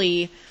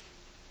totally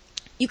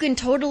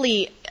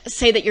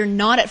say that you're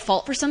not at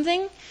fault for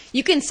something.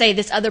 You can say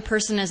this other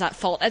person is at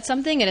fault at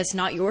something and it's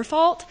not your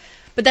fault,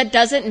 but that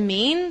doesn't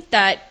mean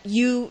that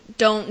you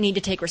don't need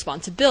to take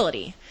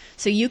responsibility.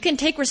 So you can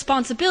take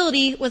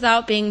responsibility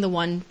without being the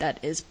one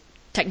that is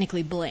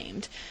technically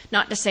blamed.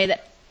 Not to say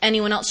that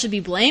anyone else should be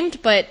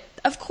blamed, but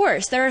of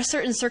course, there are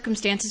certain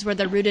circumstances where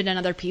they're rooted in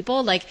other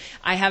people. Like,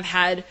 I have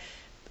had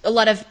a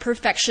lot of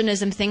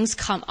perfectionism things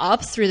come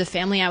up through the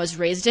family I was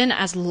raised in,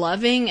 as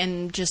loving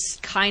and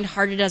just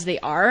kind-hearted as they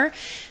are.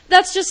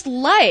 That's just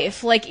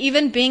life. Like,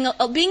 even being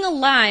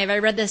alive, I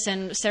read this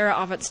in Sarah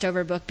Avant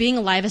Stover book, being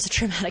alive is a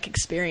traumatic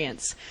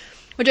experience.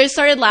 Which I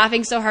started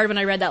laughing so hard when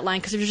I read that line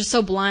because it was just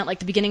so blunt, like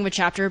the beginning of a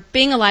chapter,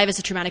 being alive is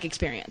a traumatic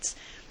experience.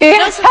 I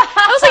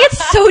was like,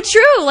 it's so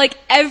true. Like,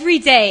 every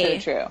day.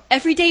 So true.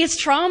 Every day is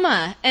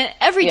trauma. And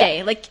every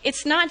day. Like,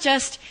 it's not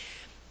just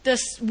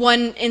this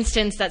one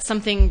instance that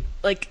something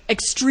like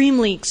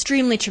extremely,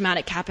 extremely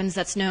traumatic happens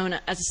that's known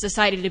as a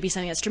society to be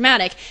something that's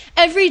traumatic.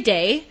 Every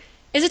day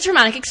is a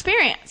traumatic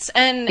experience.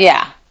 And,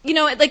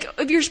 like,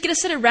 if you're going to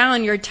sit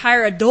around your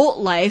entire adult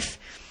life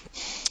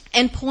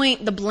and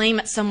point the blame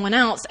at someone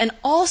else and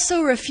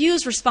also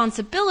refuse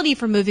responsibility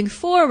for moving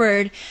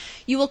forward,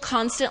 you will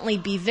constantly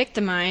be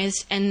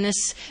victimized, and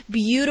this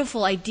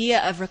beautiful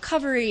idea of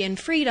recovery and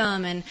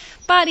freedom and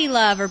body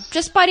love or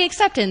just body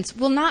acceptance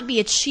will not be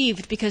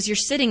achieved because you're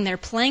sitting there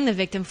playing the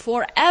victim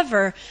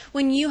forever,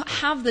 when you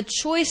have the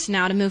choice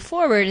now to move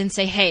forward and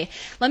say, hey,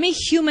 let me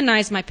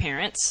humanize my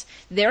parents.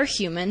 They're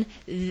human.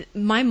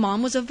 My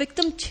mom was a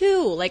victim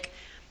too. Like,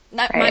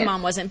 not my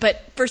mom wasn't,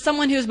 but for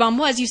someone whose mom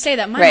was, you say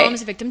that my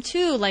mom's a victim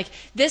too. Like,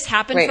 this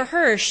happened for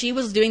her. She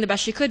was doing the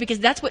best she could because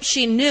that's what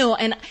she knew,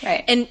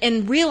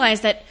 and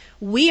realize that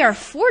we are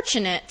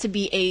fortunate to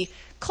be a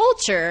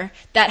culture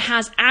that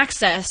has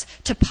access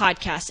to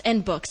podcasts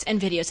and books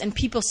and videos and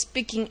people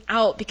speaking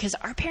out, because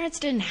our parents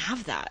didn't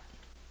have that.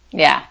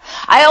 Yeah.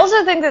 I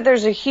also think that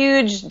there's a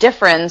huge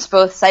difference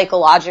both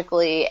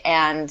psychologically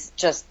and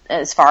just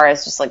as far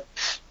as just like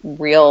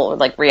real,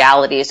 like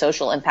reality,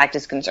 social impact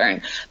is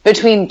concerned,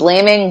 between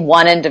blaming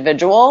one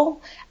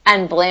individual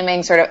and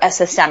blaming sort of a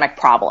systemic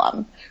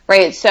problem,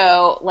 right?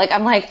 So like,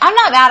 I'm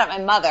not mad at my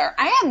mother.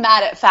 I am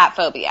mad at fat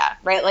phobia,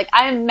 right? Like,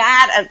 I am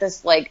mad at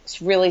this like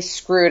really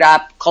screwed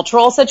up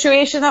cultural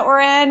situation that we're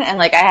in. And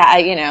like,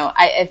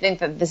 I think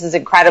that this is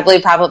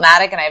incredibly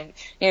problematic, and I've,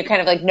 kind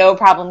of like no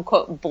problem,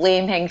 quote,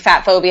 blaming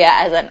fat phobia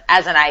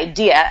as an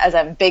idea, as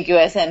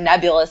ambiguous and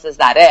nebulous as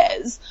that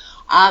is.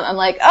 I'm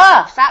like,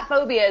 fat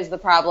phobia is the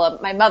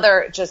problem. My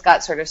mother just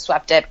got sort of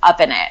swept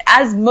up in it,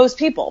 as most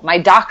people. My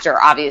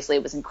doctor obviously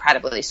was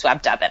incredibly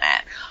swept up in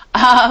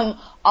it.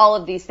 All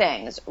of these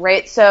things,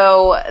 right?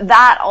 So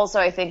that also,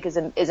 I think, is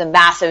a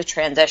massive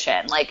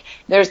transition. Like,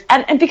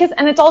 and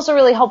it's also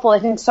really helpful. I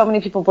think so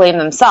many people blame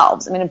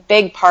themselves. I mean, a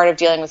big part of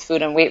dealing with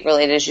food and weight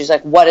related issues,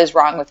 like, what is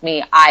wrong with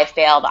me? I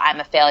failed. I'm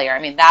a failure. I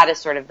mean, that is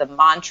sort of the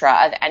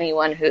mantra of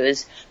anyone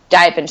who's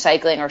diet binge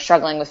cycling or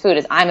struggling with food,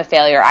 is I'm a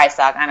failure. I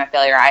suck. I'm a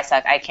failure. I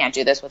suck. I can't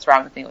do this. What's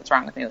wrong with me? What's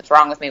wrong with me? What's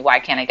wrong with me? Why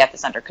can't I get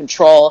this under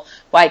control?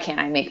 Why can't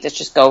I make this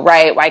just go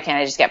right? Why can't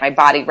I just get my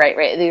body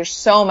right? There's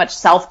so much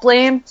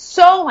self-blame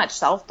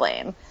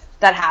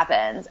that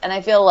happens. And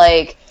I feel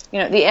like,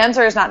 the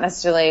answer is not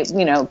necessarily,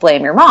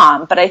 blame your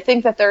mom, but I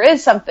think that there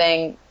is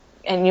something,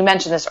 and you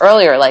mentioned this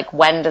earlier, like,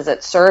 when does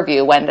it serve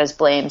you? When does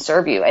blame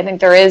serve you? I think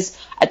there is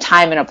a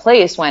time and a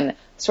place when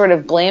sort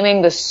of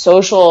blaming the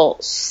social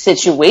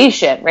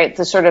situation, right?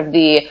 The sort of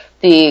the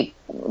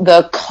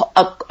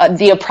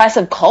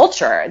oppressive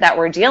culture that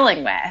we're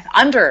dealing with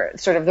under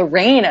sort of the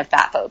reign of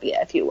fat phobia,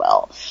 if you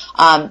will,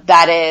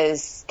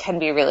 can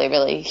be really,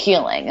 really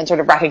healing, and sort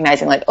of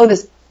recognizing like, oh,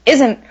 this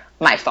isn't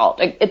my fault.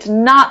 It's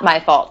not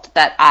my fault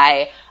that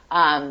I,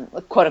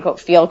 quote unquote,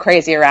 feel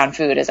crazy around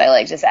food, as I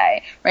like to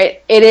say,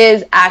 right?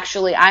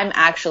 I'm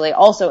actually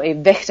also a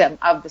victim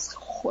of this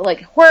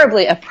like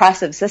horribly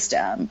oppressive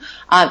system,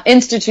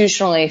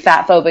 institutionally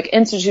fat phobic,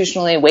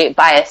 institutionally weight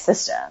biased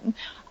system.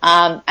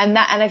 And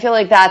I feel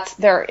like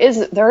there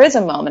is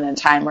a moment in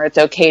time where it's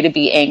okay to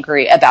be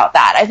angry about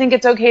that. I think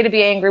it's okay to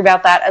be angry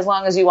about that as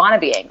long as you want to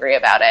be angry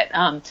about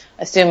it.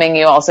 Assuming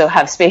you also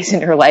have space in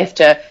your life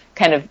to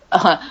kind of,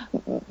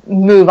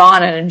 move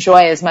on and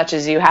enjoy as much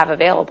as you have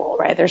available,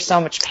 right? There's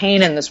so much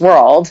pain in this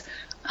world.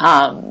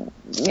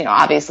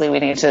 Obviously we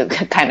need to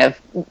kind of,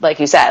 like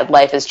you said,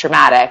 life is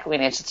traumatic. We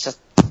need to just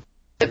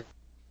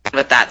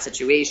with that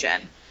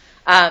situation.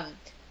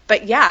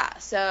 But yeah,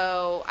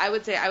 so I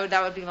would say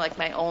that would be like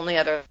my only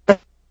other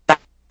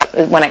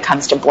when it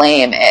comes to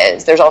blame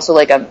is there's also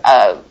like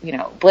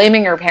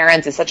blaming your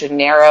parents is such a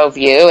narrow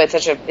view.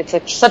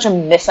 It's such a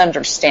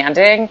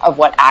misunderstanding of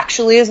what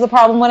actually is the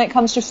problem when it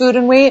comes to food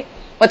and weight.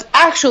 What's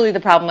actually the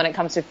problem when it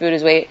comes to food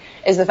is weight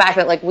is the fact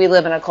that like we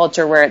live in a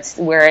culture where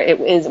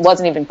it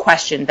wasn't even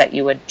questioned that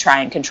you would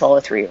try and control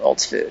a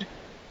 3-year-old's food.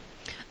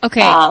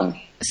 Okay.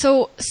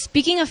 So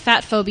speaking of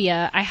fat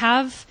phobia, I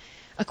have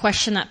a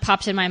question that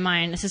popped in my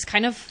mind. This is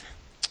kind of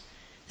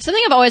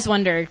something I've always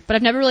wondered, but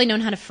I've never really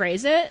known how to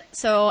phrase it.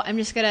 So I'm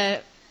just going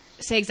to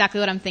say exactly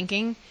what I'm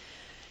thinking.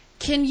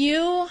 Can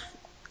you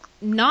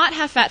not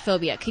have fat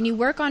phobia? Can you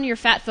work on your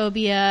fat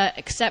phobia,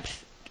 accept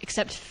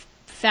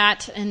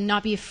fat and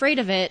not be afraid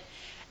of it,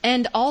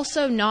 and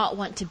also not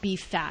want to be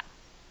fat?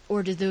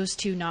 Or do those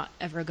two not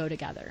ever go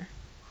together?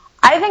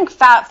 I think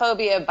fat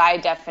phobia by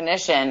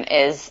definition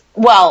is,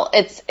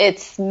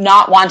 it's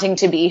not wanting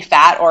to be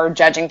fat or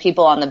judging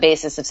people on the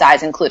basis of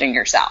size, including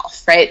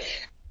yourself, right?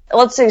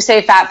 Let's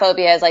say fat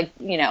phobia is like,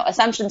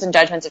 assumptions and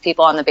judgments of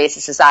people on the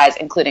basis of size,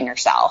 including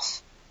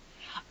yourself.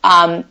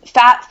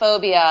 Fat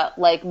phobia,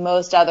 like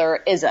most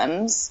other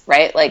isms,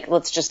 right? Like,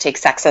 let's just take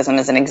sexism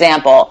as an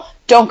example,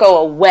 don't go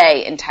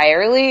away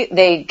entirely.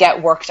 They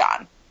get worked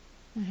on.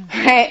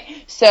 Mm-hmm.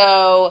 Right?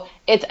 So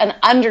it's an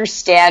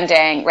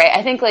understanding, right?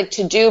 I think like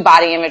to do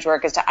body image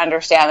work is to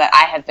understand that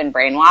I have been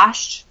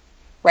brainwashed,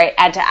 right?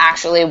 And to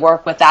actually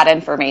work with that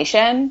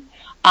information,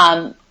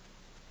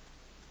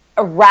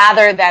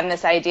 rather than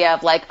this idea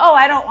of like, oh,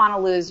 I don't want to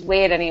lose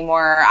weight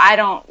anymore. I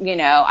don't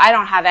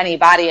have any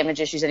body image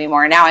issues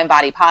anymore. Now I'm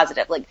body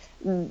positive. Like,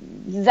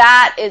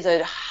 that is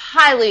a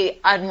highly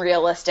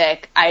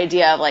unrealistic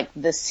idea of like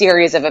the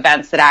series of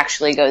events that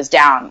actually goes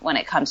down when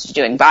it comes to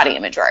doing body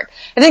image work.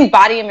 I think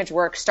body image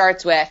work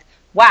starts with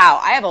wow,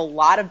 I have a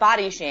lot of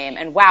body shame,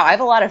 and wow, I have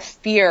a lot of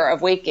fear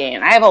of weight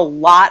gain. I have a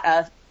lot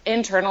of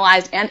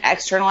internalized and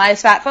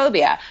externalized fat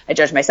phobia. I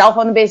judge myself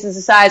on the basis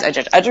of size. I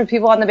judge other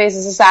people on the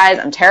basis of size.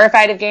 I'm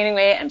terrified of gaining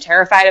weight. I'm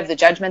terrified of the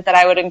judgment that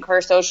I would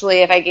incur socially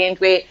if I gained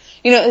weight.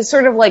 You know, it's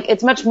sort of like,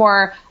 it's much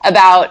more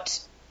about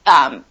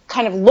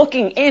kind of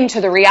looking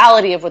into the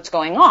reality of what's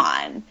going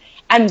on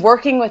and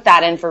working with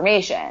that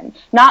information.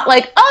 Not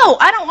like, oh,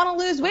 I don't want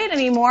to lose weight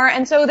anymore,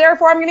 and so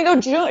therefore I'm going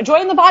to go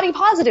join the body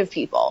positive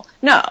people.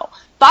 No.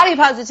 Body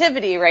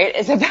positivity, right,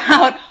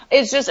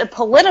 is just a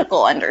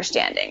political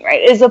understanding,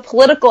 right? It's a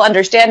political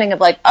understanding of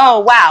like,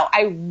 oh, wow,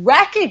 I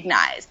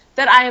recognize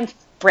that I am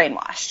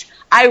brainwashed.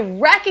 I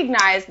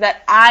recognize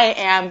that I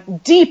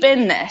am deep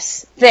in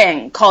this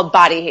thing called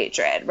body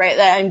hatred, right?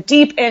 That I'm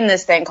deep in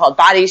this thing called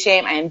body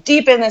shame. I am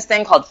deep in this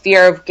thing called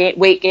fear of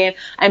weight gain.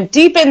 I'm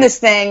deep in this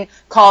thing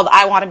called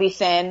I want to be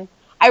thin.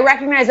 I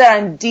recognize that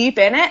I'm deep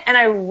in it, and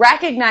I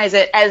recognize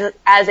it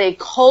as a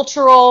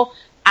cultural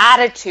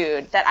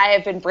attitude that I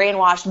have been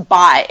brainwashed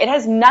by. It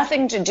has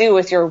nothing to do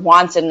with your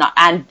wants and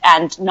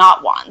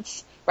not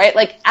wants. Right?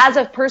 Like, as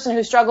a person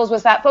who struggles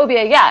with fat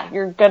phobia, yeah,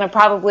 you're going to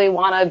probably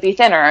want to be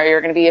thinner, or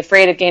you're going to be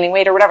afraid of gaining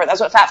weight or whatever. That's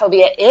what fat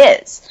phobia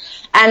is.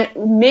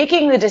 And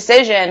making the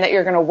decision that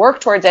you're going to work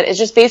towards it is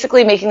just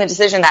basically making the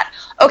decision that,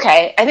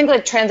 okay, I think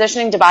like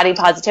transitioning to body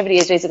positivity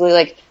is basically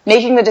like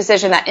making the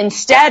decision that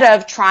instead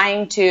of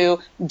trying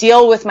to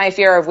deal with my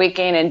fear of weight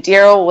gain and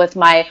deal with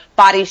my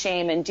body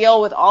shame and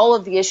deal with all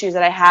of the issues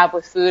that I have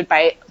with food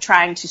by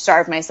trying to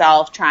starve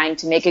myself, trying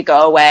to make it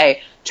go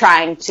away,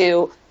 trying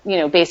to, you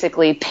know,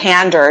 basically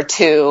pander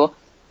to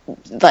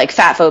like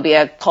fat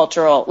phobia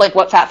cultural, like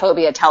what fat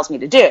phobia tells me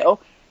to do.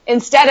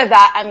 Instead of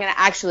that, I'm going to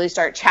actually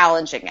start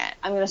challenging it.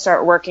 I'm going to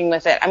start working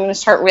with it. I'm going to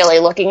start really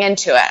looking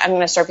into it. I'm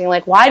going to start being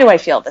like, why do I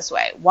feel this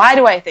way? Why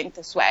do I think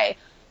this way?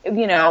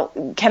 You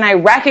know, can I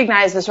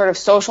recognize the sort of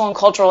social and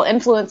cultural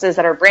influences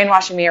that are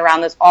brainwashing me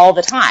around this all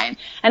the time?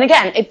 And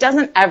again,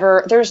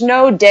 there's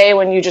no day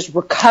when you just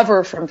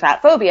recover from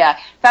fat phobia.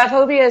 Fat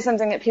phobia is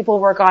something that people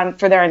work on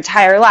for their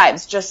entire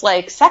lives, just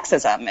like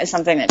sexism is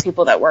something that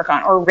people that work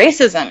on, or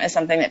racism is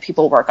something that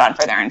people work on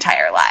for their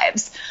entire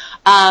lives.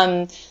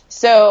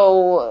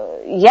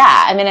 So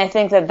yeah, I mean, I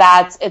think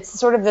it's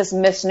sort of this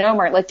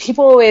misnomer. Like,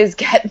 people always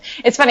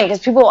it's funny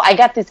because I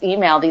get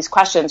these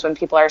questions when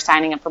people are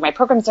signing up for my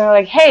programs, and they're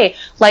like, hey,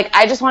 like,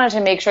 I just wanted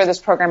to make sure this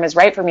program is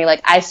right for me.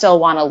 Like, I still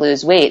want to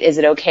lose weight. Is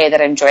it okay that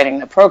I'm joining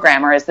the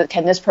program, or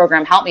can this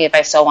program help me if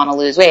I still want to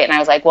lose weight? And I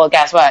was like, well,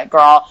 guess what,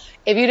 girl?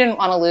 If you didn't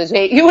want to lose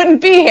weight, you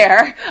wouldn't be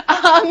here.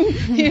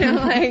 You know,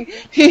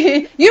 like,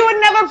 you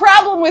wouldn't have a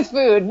problem with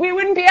food. We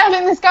wouldn't be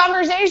having this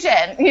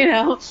conversation, you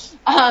know?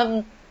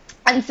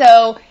 And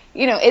so,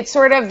 you know, it's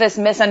sort of this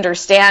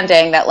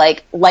misunderstanding that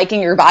like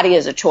liking your body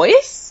is a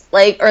choice,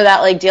 like, or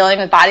that like dealing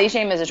with body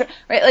shame is a choice,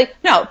 right? Like,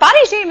 no,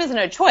 body shame isn't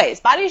a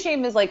choice. Body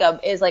shame is like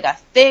a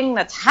thing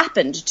that's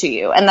happened to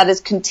you and that is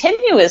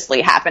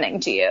continuously happening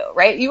to you,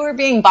 right? You are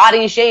being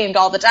body shamed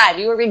all the time.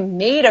 You are being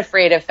made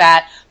afraid of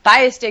fat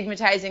by a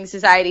stigmatizing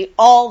society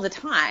all the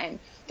time.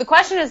 The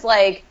question is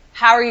like,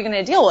 how are you going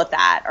to deal with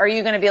that? Are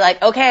you going to be like,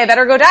 okay, I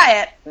better go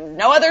diet.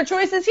 No other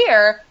choices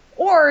here.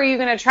 Or are you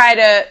going to try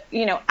to,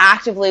 you know,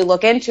 actively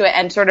look into it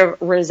and sort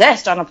of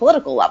resist on a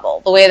political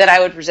level, the way that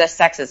I would resist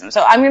sexism?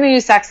 So I'm going to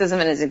use sexism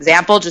as an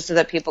example just so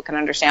that people can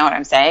understand what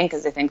I'm saying,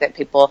 because I think that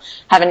people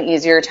have an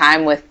easier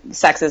time with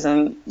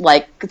sexism.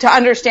 Like, to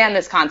understand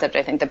this concept,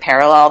 I think the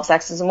parallel of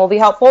sexism will be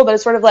helpful, but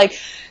it's sort of like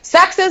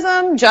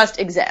sexism just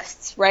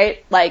exists,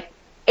 right? Like,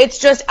 it's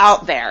just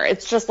out there.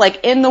 It's just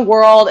like in the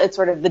world. It's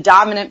sort of the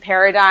dominant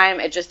paradigm.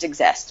 It just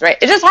exists, right?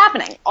 It's just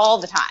happening all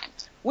the time.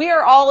 We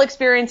are all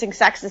experiencing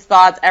sexist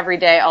thoughts every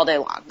day, all day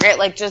long, right?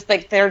 Like, just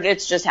like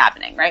it's just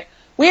happening, right?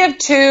 We have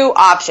two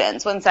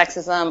options when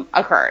sexism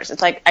occurs.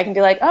 It's like, I can be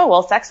like, oh,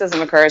 well,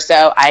 sexism occurs,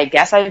 so I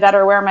guess I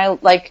better wear my,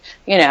 like,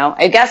 you know,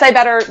 I guess I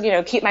better, you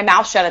know, keep my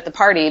mouth shut at the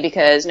party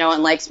because no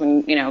one likes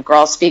when, you know,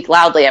 girls speak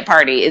loudly at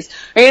parties,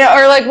 or, you know,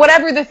 or like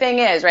whatever the thing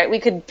is, right? We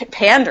could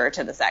pander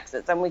to the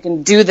sexism. We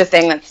can do the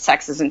thing that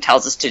sexism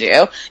tells us to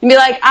do and be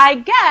like, I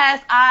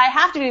guess I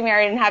have to be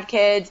married and have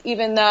kids,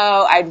 even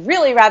though I'd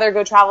really rather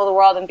go travel the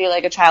world and be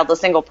like a childless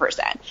single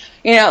person.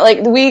 You know, like,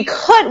 we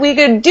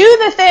could do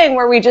the thing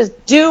where we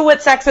just do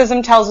what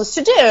sexism tells us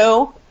to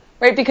do,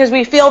 right, because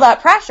we feel that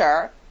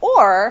pressure,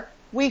 or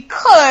we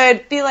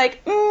could be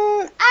like,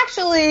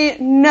 actually,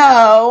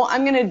 no,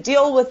 I'm going to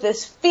deal with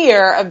this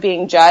fear of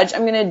being judged.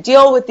 I'm going to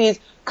deal with these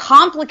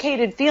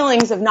complicated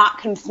feelings of not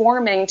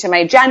conforming to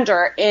my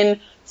gender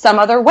in some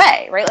other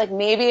way, right? Like,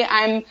 maybe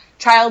I'm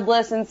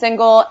childless and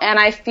single and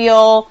I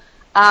feel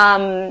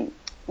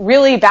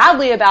really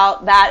badly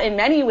about that in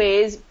many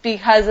ways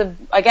because of,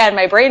 again,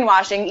 my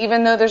brainwashing,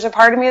 even though there's a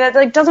part of me that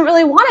like doesn't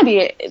really want to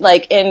be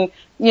like in,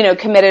 you know,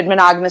 committed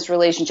monogamous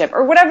relationship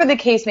or whatever the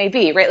case may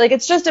be, right? Like,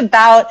 it's just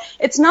about,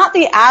 it's not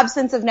the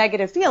absence of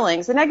negative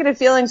feelings. The negative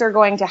feelings are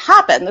going to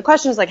happen. The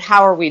question is like,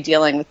 how are we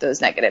dealing with those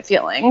negative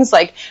feelings?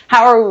 Like,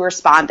 how are we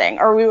responding?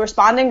 Are we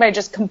responding by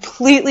just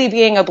completely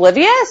being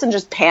oblivious and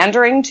just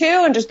pandering to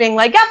and just being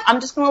like, yep, I'm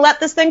just going to let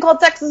this thing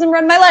called sexism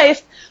run my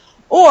life?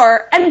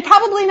 and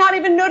probably not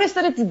even notice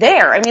that it's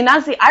there. I mean,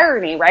 that's the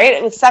irony,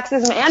 right? With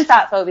sexism and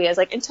fat phobia is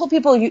like, until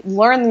people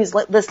learn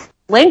this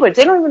language,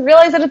 they don't even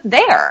realize that it's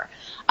there,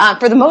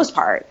 for the most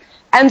part.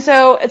 And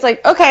so it's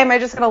like, okay, am I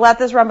just going to let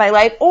this run my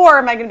life? Or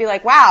am I going to be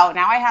like, wow,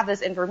 now I have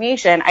this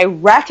information. I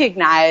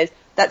recognize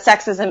that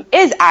sexism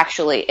is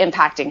actually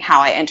impacting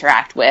how I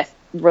interact with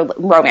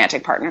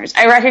romantic partners.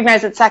 I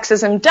recognize that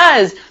sexism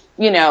does,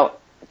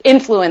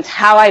 influence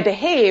how I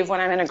behave when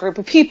I'm in a group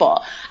of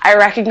people. I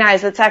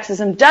recognize that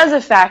sexism does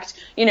affect,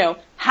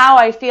 how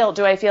I feel.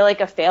 Do I feel like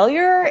a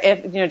failure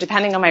if,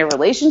 depending on my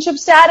relationship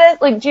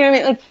status? Like, do you know what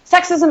I mean? Like,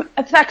 sexism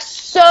affects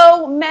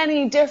so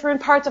many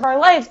different parts of our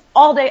lives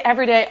all day,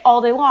 every day,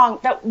 all day long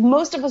that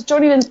most of us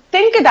don't even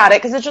think about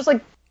it because it's just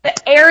like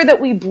the air that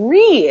we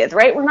breathe,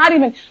 right? We're not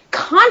even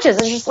conscious.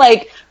 It's just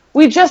like,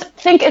 we just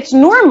think it's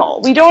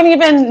normal. We don't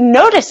even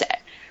notice it,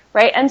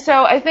 right? And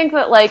so I think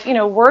that, like,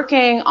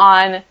 working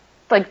on,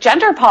 like,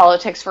 gender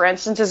politics, for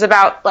instance, is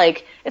about,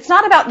 like, it's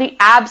not about the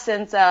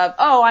absence of,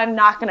 oh, I'm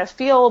not going to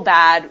feel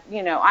bad,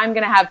 I'm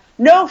going to have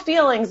no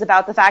feelings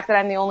about the fact that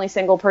I'm the only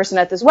single person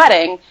at this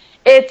wedding.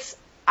 It's,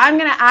 I'm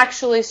going to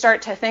actually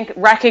start to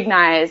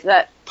recognize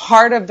that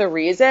part of the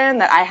reason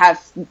that I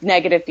have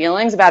negative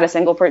feelings about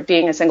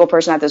being a single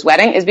person at this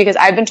wedding is because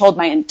I've been told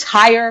my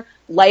entire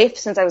life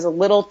since I was a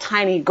little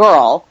tiny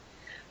girl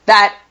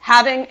that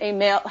having a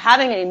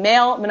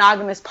male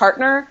monogamous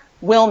partner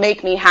will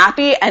make me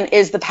happy and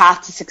is the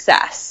path to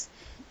success.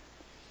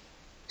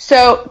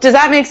 So does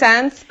that make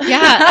sense? Yeah,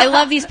 I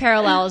love these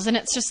parallels. And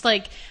it's just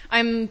like,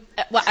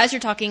 as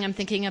you're talking, I'm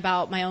thinking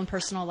about my own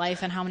personal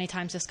life and how many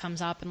times this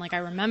comes up. And like, I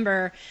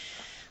remember,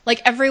 like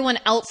everyone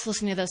else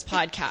listening to this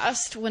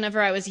podcast,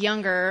 whenever I was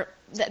younger,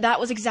 that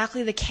was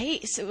exactly the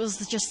case. It was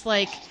just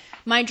like,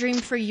 my dream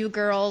for you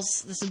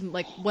girls, this is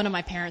like one of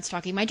my parents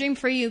talking, my dream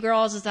for you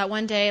girls is that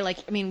one day, like,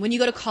 I mean, when you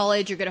go to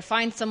college, you're going to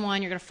find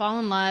someone, you're going to fall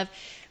in love.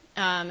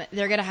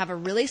 They're going to have a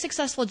really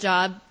successful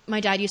job. My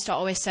dad used to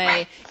always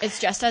say, it's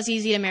just as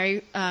easy to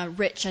marry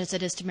rich as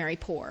it is to marry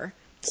poor.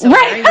 So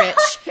marry rich.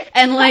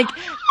 And, like,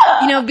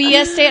 be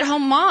a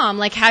stay-at-home mom.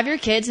 Like, have your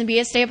kids and be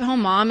a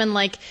stay-at-home mom. And,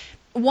 like,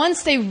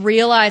 once they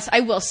realize,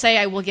 I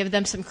will give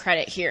them some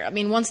credit here. I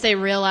mean, once they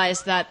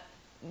realize that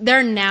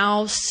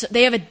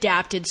they have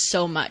adapted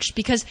so much.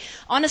 Because,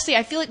 honestly,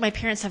 I feel like my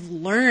parents have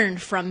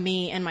learned from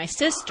me and my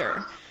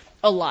sister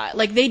a lot.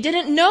 Like, they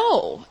didn't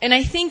know. And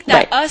I think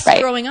that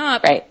growing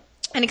up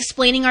and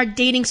explaining our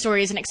dating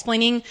stories and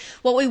explaining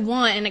what we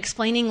want and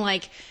explaining,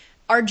 like,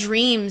 our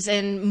dreams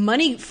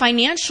and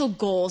financial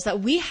goals that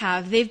we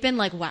have, they've been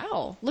like,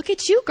 wow, look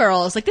at you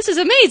girls. Like, this is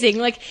amazing.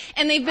 Like,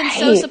 and they've been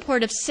so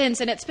supportive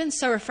since. And it's been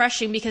so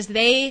refreshing because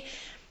they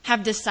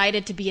have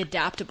decided to be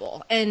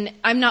adaptable. And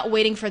I'm not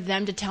waiting for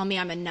them to tell me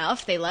I'm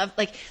enough.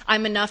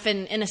 I'm enough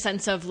in a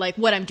sense of, like,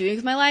 what I'm doing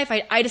with my life.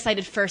 I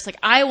decided first, like,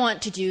 I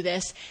want to do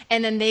this.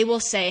 And then they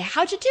will say,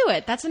 how'd you do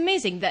it? That's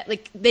amazing. That,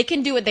 like, they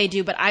can do what they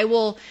do, but I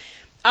will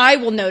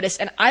notice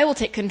and I will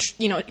take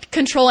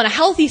control in a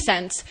healthy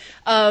sense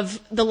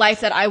of the life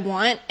that I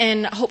want.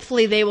 And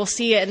hopefully they will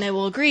see it and they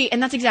will agree.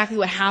 And that's exactly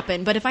what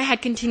happened. But if I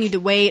had continued to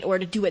wait or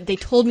to do what they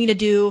told me to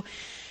do,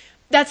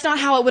 that's not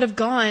how it would have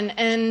gone.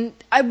 And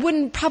I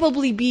wouldn't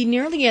probably be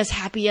nearly as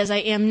happy as I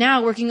am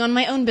now working on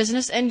my own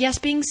business and, yes,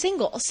 being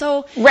single.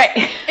 So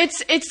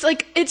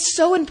it's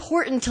so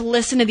important to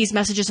listen to these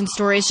messages and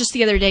stories. Just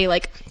the other day,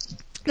 like,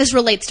 this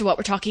relates to what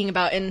we're talking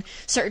about in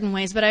certain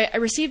ways, but I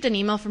received an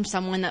email from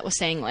someone that was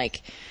saying,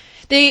 like,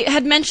 they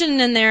had mentioned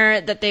in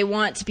there that they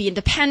want to be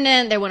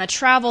independent, they want to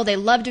travel, they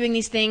love doing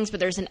these things, but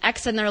there's an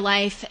ex in their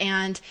life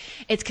and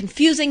it's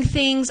confusing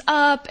things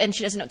up and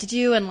she doesn't know what to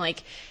do. And,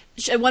 like,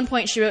 at one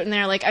point she wrote in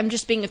there, like, I'm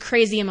just being a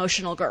crazy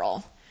emotional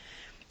girl.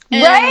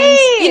 And,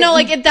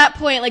 like, at that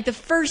point, like, the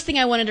first thing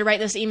I wanted to write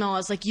this email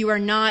is, like, you are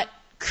not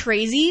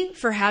crazy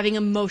for having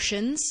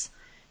emotions.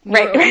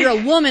 You're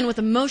a woman with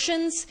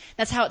emotions.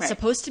 That's how it's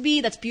supposed to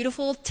be. That's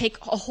beautiful. Take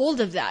a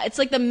hold of that. It's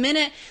like the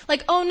minute,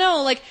 like, oh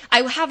no, like,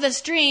 I have this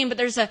dream, but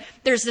there's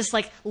this,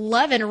 like,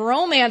 love and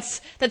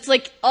romance that's,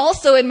 like,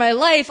 also in my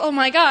life. Oh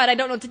my God, I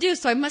don't know what to do,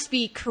 so I must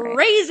be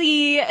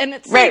crazy. And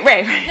it's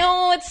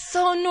no, it's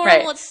so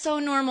normal. It's so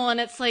normal.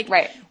 And it's like,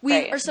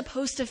 we are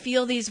supposed to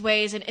feel these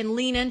ways and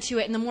lean into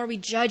it. And the more we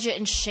judge it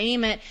and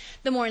shame it,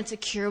 the more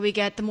insecure we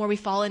get, the more we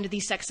fall into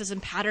these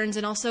sexism patterns,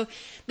 and also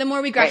the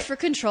more we grasp for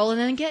control and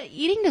then get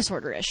eating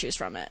disorder issues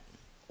from it.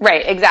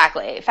 Right,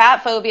 exactly.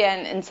 Fat phobia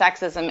and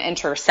sexism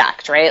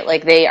intersect, right?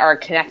 Like, they are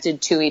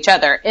connected to each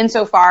other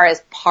insofar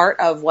as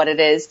part of what it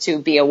is to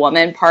be a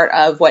woman, part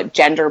of what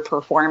gender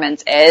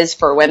performance is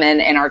for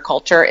women in our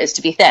culture is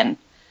to be thin.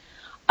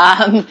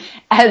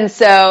 And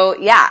so,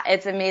 yeah,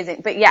 it's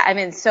amazing. But yeah, I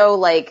mean, so,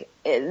 like,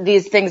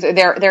 these things,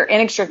 they're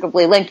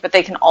inextricably linked, but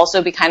they can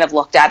also be kind of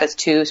looked at as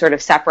two sort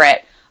of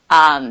separate,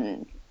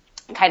 kind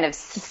of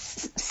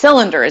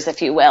cylinders,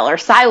 if you will, or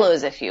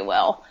silos, if you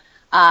will.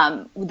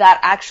 that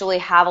actually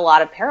have a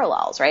lot of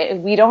parallels, right?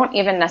 We don't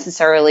even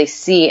necessarily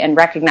see and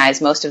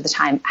recognize most of the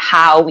time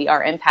how we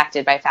are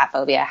impacted by fat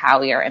phobia, how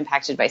we are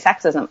impacted by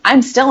sexism.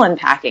 I'm still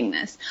unpacking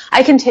this.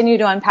 I continue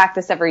to unpack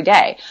this every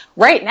day.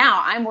 Right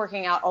now, I'm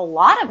working out a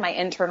lot of my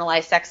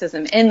internalized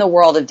sexism in the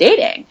world of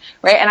dating,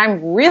 right? And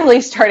I'm really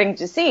starting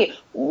to see,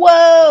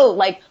 whoa,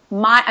 like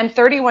I'm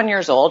 31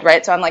 years old,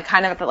 right? So I'm like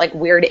kind of at the like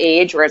weird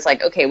age where it's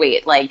like, okay,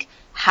 wait, like,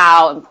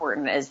 how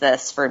important is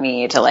this for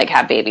me to like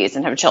have babies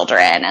and have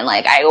children? And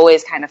like, I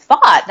always kind of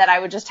thought that I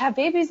would just have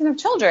babies and have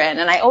children.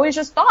 And I always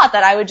just thought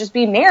that I would just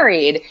be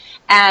married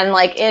and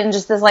like in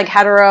just this like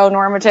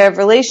heteronormative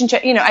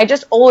relationship. You know, I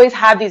just always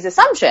had these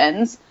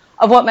assumptions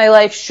of what my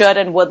life should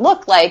and would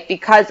look like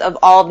because of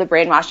all of the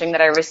brainwashing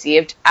that I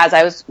received as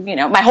I was, you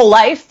know, my whole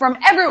life from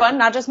everyone,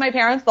 not just my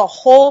parents,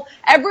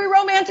 every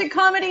romantic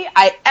comedy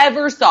I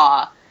ever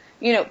saw,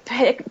 you know,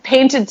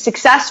 painted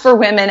success for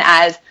women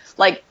as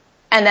like,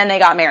 and then they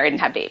got married and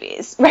had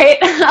babies, right?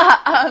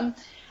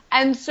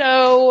 And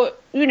so,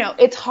 you know,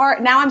 it's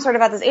hard. Now I'm sort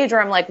of at this age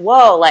where I'm like,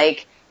 whoa,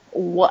 like,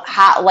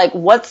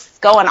 what's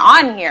going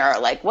on here?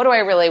 Like, what do I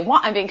really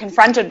want? I'm being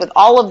confronted with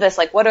all of this.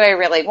 Like, what do I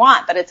really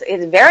want? But it's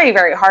very,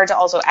 very hard to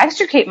also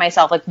extricate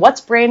myself. Like, what's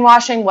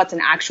brainwashing? What's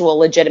an actual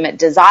legitimate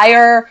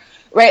desire?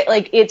 Right?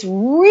 Like, it's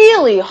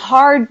really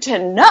hard to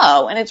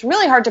know, and it's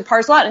really hard to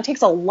parse out. And it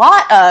takes a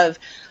lot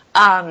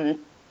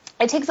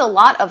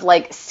of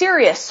like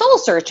serious soul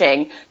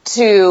searching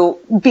to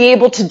be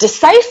able to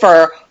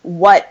decipher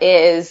what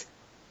is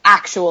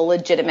actual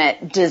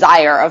legitimate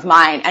desire of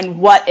mine and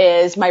what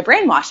is my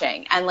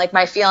brainwashing and like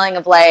my feeling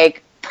of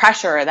like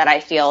pressure that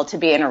I feel to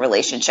be in a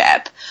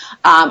relationship,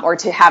 or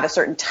to have a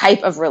certain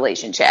type of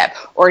relationship,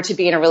 or to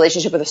be in a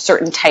relationship with a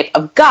certain type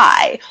of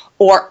guy,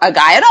 or a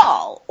guy at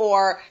all,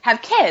 or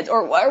have kids,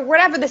 or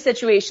whatever the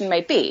situation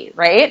might be,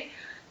 right?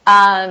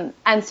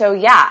 And so,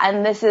 yeah,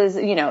 and this is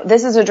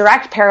a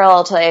direct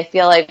parallel to, I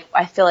feel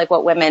like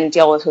what women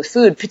deal with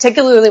food,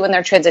 particularly when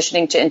they're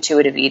transitioning to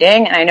intuitive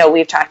eating. And I know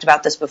we've talked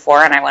about this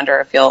before, and I wonder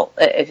if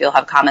you'll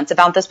have comments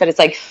about this, but it's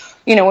like,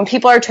 you know, when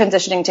people are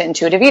transitioning to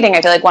intuitive eating,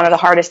 I feel like one of the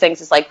hardest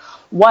things is like,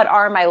 what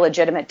are my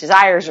legitimate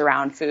desires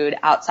around food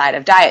outside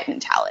of diet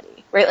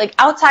mentality, right? Like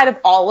outside of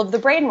all of the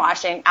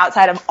brainwashing,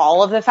 outside of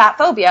all of the fat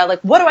phobia,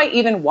 like what do I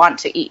even want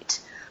to eat,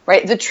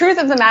 right? The truth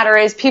of the matter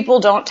is people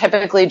don't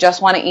typically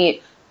just want to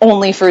eat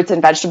only fruits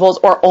and vegetables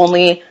or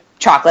only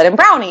chocolate and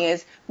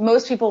brownies.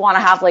 Most people want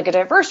to have like a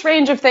diverse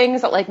range of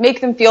things that like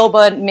make them feel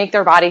good, make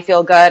their body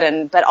feel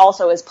good, but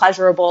also is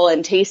pleasurable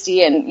and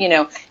tasty and, you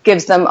know,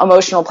 gives them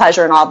emotional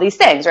pleasure and all these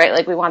things, right?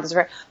 Like we want this,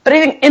 but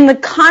I think in the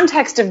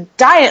context of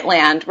diet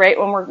land, right,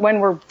 when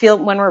we're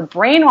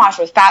brainwashed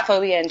with fat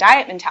phobia and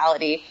diet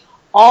mentality,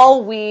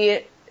 all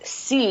we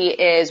see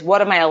is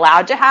what am I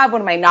allowed to have?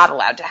 What am I not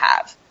allowed to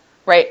have?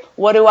 Right?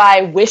 What do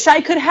I wish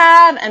I could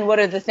have? And what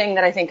are the things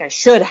that I think I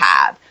should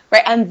have?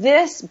 Right? And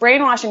this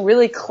brainwashing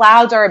really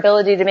clouds our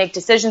ability to make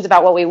decisions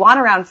about what we want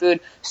around food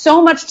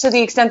so much to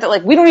the extent that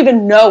like we don't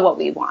even know what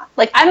we want.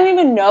 Like I don't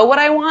even know what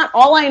I want.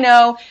 All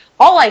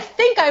I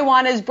think I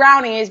want is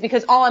brownies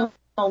because all I'm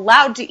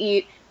allowed to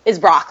eat is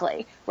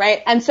broccoli.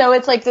 Right? And so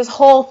it's like this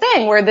whole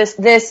thing where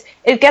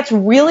it gets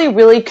really,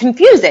 really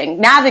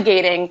confusing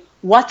navigating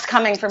what's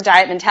coming from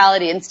diet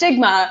mentality and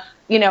stigma,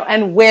 you know,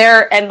 and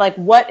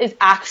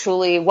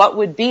what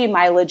would be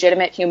my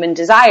legitimate human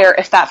desire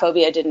if fat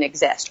phobia didn't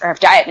exist or if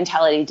diet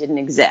mentality didn't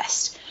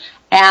exist.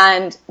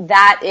 And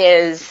that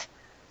is,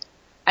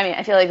 I mean,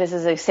 I feel like this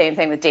is the same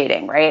thing with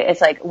dating, right?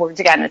 It's like,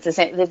 it's the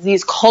same,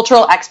 these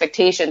cultural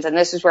expectations, and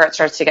this is where it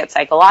starts to get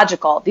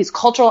psychological. These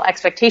cultural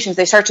expectations,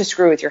 they start to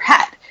screw with your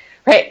head,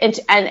 right?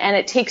 And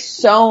it takes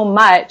so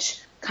much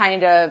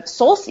kind of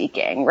soul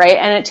seeking, right?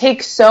 And it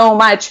takes so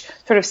much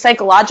sort of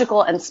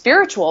psychological and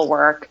spiritual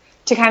work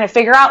to kind of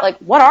figure out, like,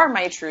 what are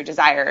my true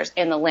desires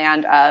in the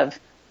land of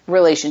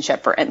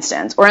relationship, for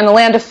instance, or in the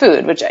land of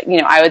food, which, you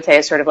know, I would say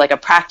is sort of like a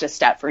practice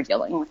step for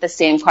dealing with the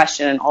same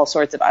question in all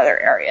sorts of other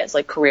areas,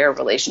 like career,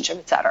 relationship,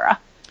 etc.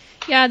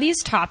 Yeah,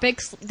 these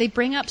topics, they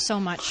bring up so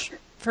much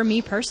for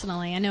me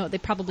personally. I know they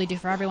probably do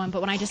for everyone,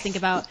 but when I just think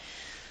about,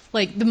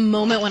 like, the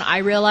moment when I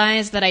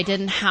realized that I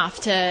didn't have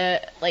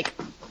to, like,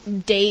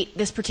 date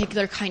this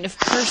particular kind of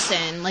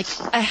person, like,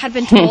 I had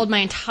been told my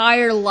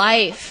entire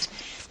life,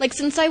 like,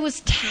 since I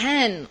was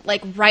 10,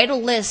 like, write a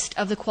list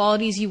of the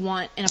qualities you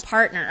want in a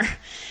partner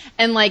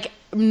and, like,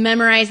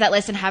 memorize that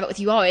list and have it with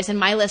you always. And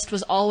my list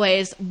was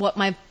always what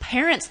my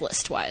parents'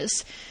 list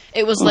was.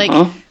 It was like,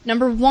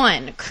 number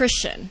 1,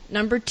 Christian.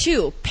 Number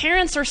 2,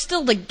 parents are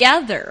still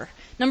together.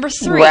 Number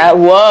 3.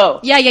 Whoa.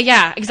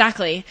 Yeah,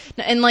 exactly.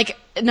 And, like,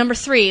 number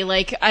 3,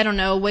 like, I don't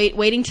know,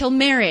 waiting till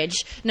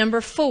marriage.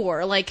 Number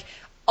 4, like,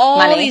 all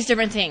money. These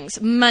different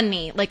things.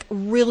 Money, like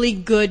really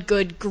good,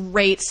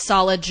 great,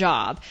 solid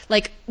job.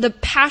 Like the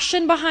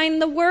passion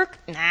behind the work,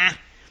 nah.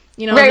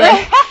 You know,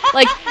 right.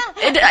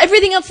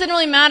 Everything else didn't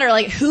really matter.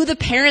 Like who the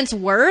parents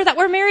were that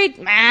were married,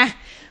 nah.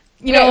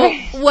 You know,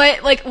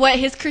 what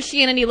his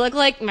Christianity looked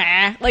like,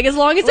 nah. Like as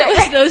long as it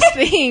was those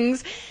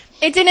things.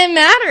 It didn't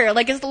matter,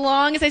 like, as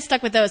long as I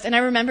stuck with those. And I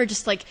remember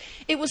just, like,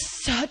 it was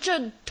such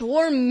a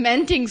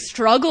tormenting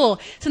struggle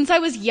since I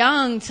was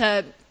young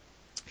to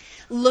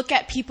look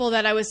at people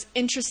that I was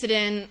interested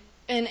in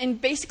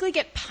and basically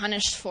get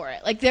punished for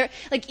it. Like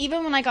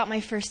even when I got my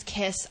first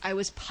kiss, I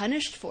was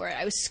punished for it.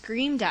 I was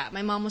screamed at.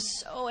 My mom was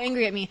so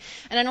angry at me.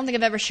 And I don't think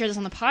I've ever shared this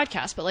on the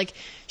podcast, but, like,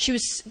 she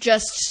was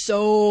just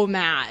so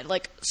mad,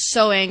 like,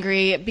 so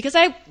angry because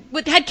I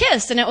had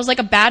kissed, and it was, like,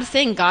 a bad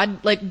thing.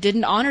 God, like,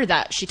 didn't honor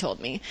that, she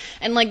told me.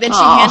 And, like, then she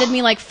handed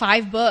me, like,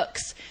 5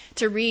 books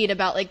to read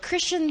about, like,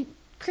 Christian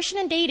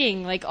and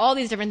dating, like, all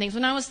these different things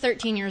when I was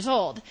 13 years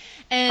old.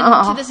 And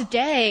to this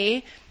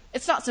day,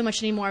 it's not so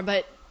much anymore,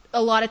 but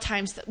a lot of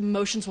times the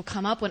emotions will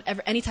come up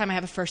anytime I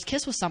have a first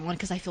kiss with someone,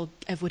 because I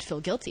would feel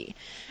guilty,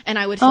 and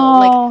I would feel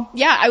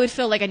I would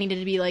feel like I needed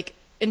to be, like,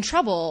 in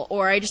trouble,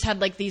 or I just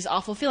had, like, these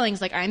awful feelings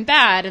like I'm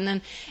bad. And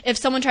then if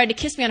someone tried to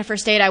kiss me on a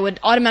first date, I would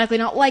automatically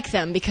not like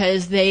them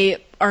because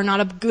they are not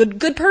a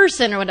good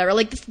person or whatever.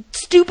 Like, this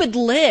stupid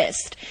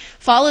list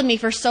followed me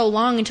for so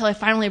long until I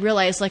finally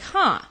realized, like,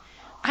 I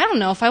don't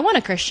know if I want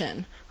a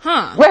Christian.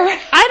 Right.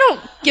 I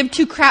don't give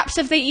 2 craps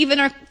if they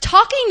even are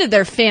talking to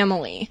their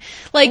family.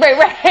 Like,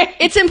 right.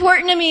 It's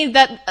important to me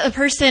that a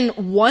person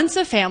wants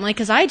a family,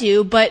 because I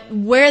do, but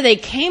where they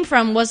came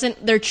from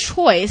wasn't their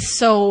choice,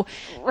 so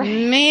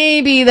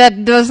maybe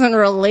that doesn't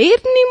relate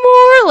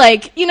anymore.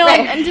 Like, you know,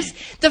 and just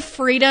the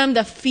freedom,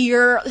 the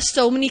fear,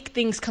 so many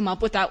things come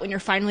up with that when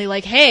you're finally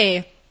like,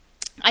 hey,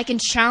 I can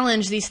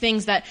challenge these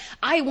things that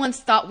I once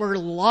thought were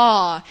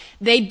law.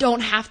 They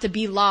don't have to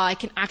be law. I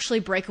can actually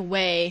break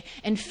away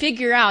and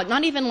figure out,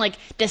 not even, like,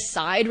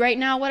 decide right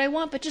now what I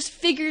want, but just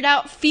figure it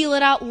out, feel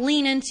it out,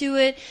 lean into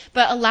it,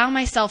 but allow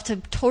myself to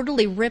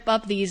totally rip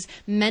up these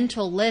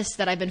mental lists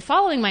that I've been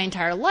following my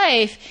entire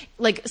life,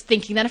 like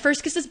thinking that a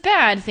first kiss is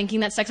bad,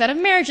 thinking that sex out of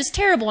marriage is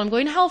terrible, I'm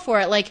going to hell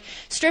for it, like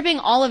stripping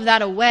all of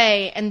that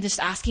away and just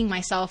asking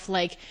myself,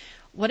 like,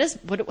 what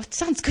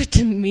sounds good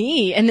to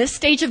me in this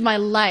stage of my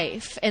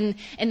life? And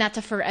that's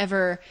a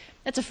forever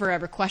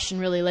question,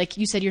 really. Like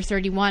you said, you're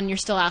 31, you're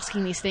still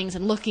asking these things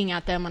and looking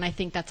at them. And I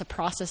think that's a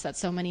process that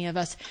so many of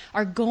us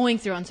are going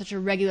through on such a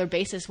regular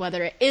basis,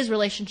 whether it is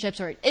relationships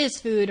or it is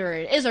food or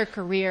it is our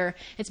career.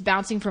 It's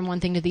bouncing from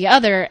one thing to the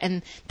other.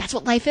 And that's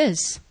what life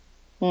is.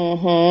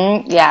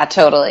 Mm-hmm. Yeah,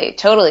 totally.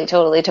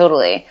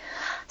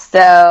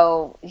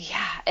 So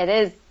yeah,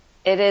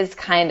 it is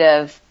kind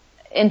of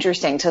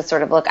interesting to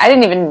sort of look. I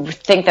didn't even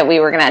think that we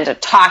were going to end up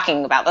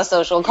talking about the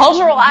social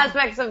cultural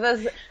aspects of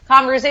this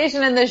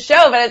conversation in this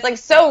show, but it's, like,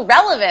 so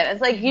relevant.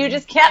 It's like you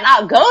just can't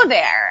not go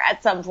there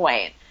at some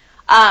point.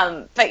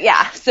 But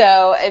yeah,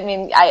 so I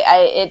mean,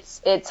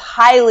 it's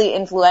highly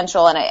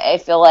influential, and I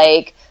feel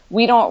like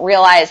we don't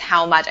realize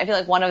how much. I feel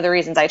like one of the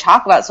reasons I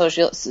talk about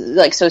sociology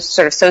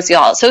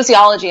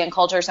and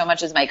culture so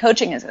much as my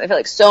coaching is, I feel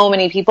like so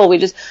many people, we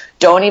just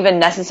don't even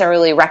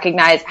necessarily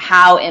recognize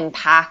how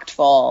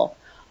impactful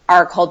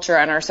our culture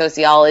and our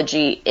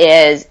sociology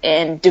is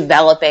in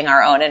developing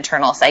our own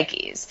internal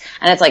psyches.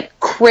 And it's, like,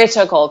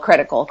 critical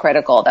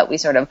that we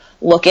sort of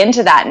look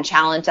into that and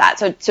challenge that.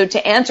 So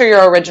to answer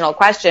your original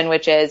question,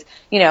 which is,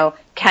 you know,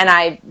 can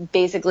I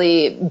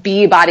basically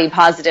be body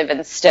positive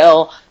and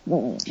still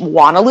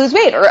want to lose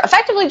weight, or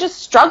effectively just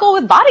struggle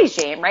with body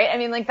shame, right? I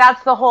mean, like,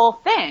 that's the whole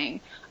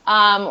thing.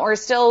 Or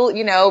still,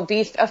 you know,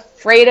 be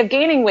afraid of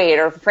gaining weight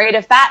or afraid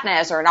of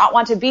fatness or not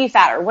want to be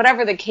fat or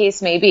whatever the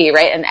case may be,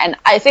 right? And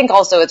I think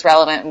also it's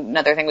relevant.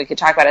 Another thing we could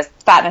talk about is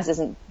fatness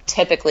isn't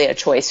typically a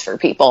choice for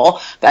people.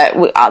 That's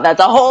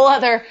a whole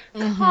other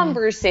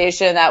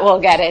conversation that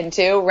we'll get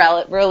into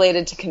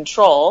related to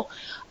control.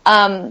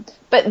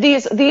 But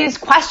these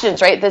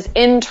questions, right? This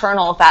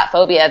internal fat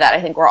phobia that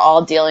I think we're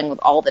all dealing with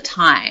all the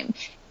time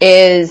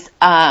is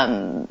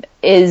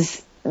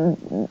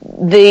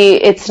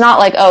it's not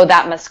like, oh,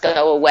 that must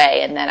go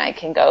away and then I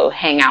can go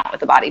hang out with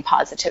the body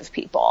positive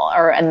people,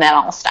 and then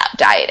I'll stop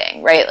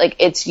dieting, right? Like,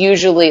 it's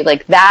usually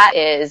like that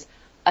is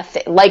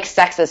like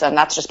sexism.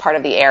 That's just part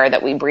of the air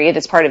that we breathe.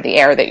 It's part of the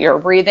air that you're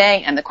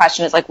breathing. And the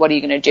question is, like, what are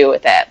you going to do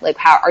with it? Like,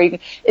 how are you,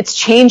 it's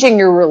changing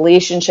your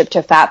relationship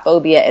to fat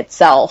phobia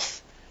itself.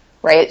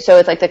 Right. So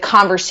it's like the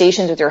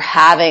conversations that you're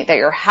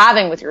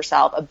having with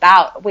yourself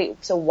about, wait,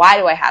 so why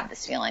do I have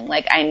this feeling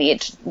like I need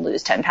to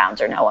lose 10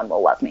 pounds or no one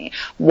will love me?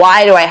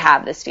 Why do I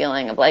have this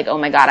feeling of, like, oh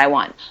my God,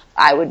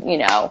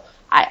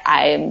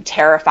 I'm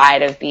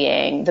terrified of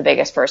being the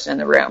biggest person in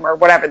the room or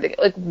whatever.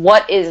 Like,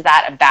 what is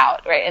that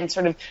about? Right. And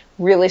sort of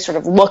really sort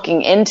of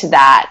looking into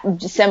that,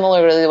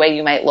 similarly the way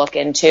you might look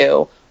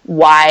into,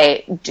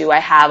 why do I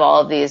have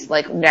all of these,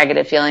 like,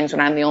 negative feelings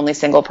when I'm the only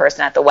single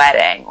person at the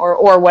wedding,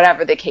 or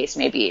whatever the case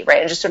may be,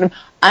 right? And just sort of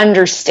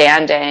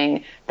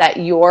understanding that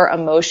your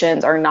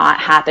emotions are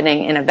not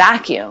happening in a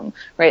vacuum,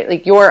 right?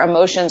 Like, your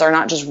emotions are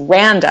not just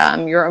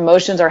random. Your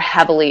emotions are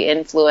heavily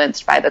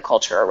influenced by the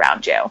culture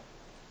around you.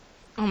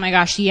 Oh my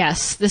gosh,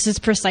 yes. This is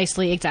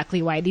precisely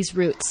exactly why, these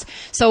roots.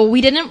 So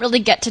we didn't really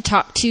get to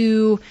talk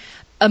to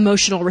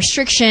emotional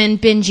restriction,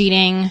 binge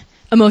eating,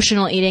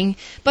 emotional eating.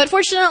 But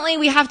fortunately,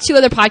 we have 2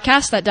 other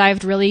podcasts that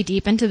dived really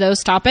deep into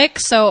those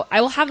topics. So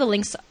I will have the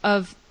links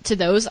of to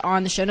those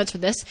on the show notes for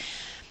this.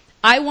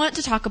 I want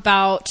to talk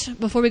about,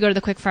 before we go to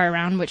the quick fire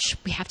round, which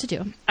we have to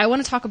do, I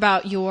want to talk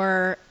about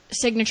your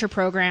signature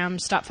program,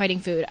 Stop Fighting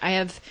Food. I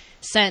have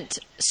sent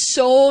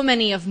so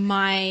many of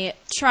my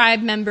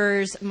tribe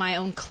members, my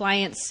own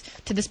clients,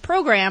 to this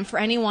program for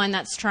anyone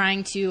that's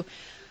trying to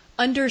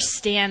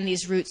understand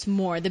these roots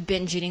more, the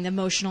binge eating, the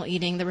emotional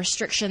eating, the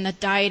restriction, the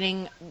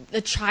dieting,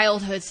 the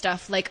childhood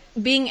stuff, like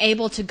being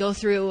able to go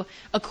through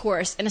a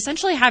course and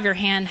essentially have your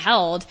hand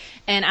held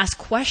and ask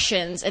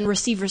questions and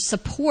receive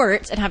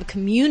support and have a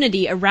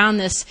community around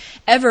this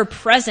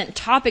ever-present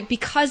topic,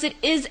 because it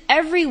is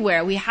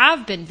everywhere. We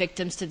have been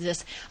victims to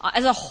this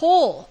as a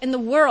whole in the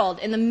world,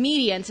 in the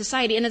media and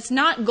society, and it's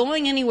not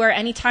going anywhere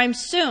anytime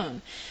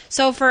soon.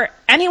 So for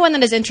anyone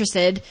that is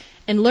interested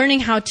in learning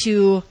how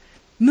to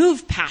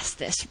move past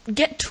this,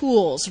 get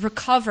tools,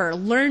 recover,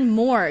 learn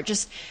more,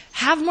 just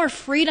have more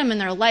freedom in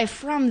their life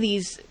from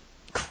these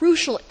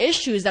crucial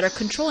issues that are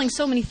controlling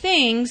so many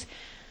things,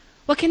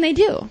 what can they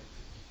do?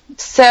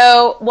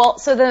 So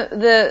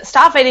the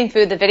Stop Fighting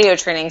Food, the video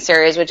training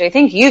series, which I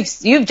think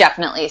you've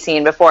definitely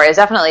seen before, is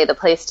definitely the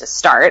place to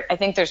start. I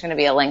think there's going to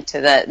be a link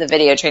to the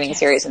video training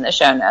series in the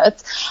show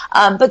notes.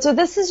 But so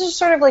this is just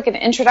sort of like an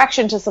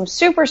introduction to some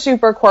super,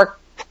 super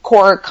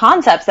core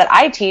concepts that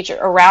I teach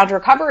around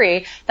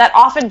recovery that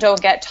often don't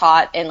get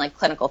taught in like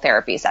clinical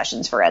therapy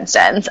sessions, for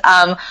instance.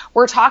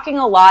 We're talking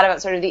a lot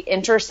about sort of the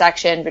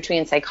intersection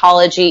between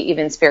psychology,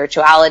 even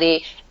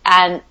spirituality,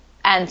 and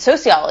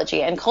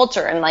sociology and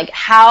culture, and like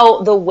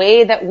how the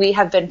way that we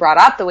have been brought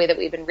up, the way that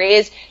we've been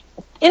raised,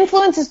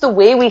 influences the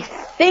way we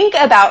think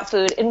about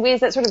food in ways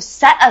that sort of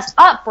set us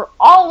up for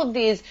all of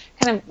these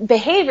kind of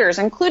behaviors,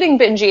 including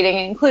binge eating,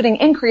 including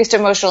increased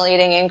emotional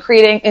eating,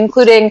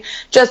 including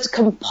just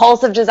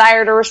compulsive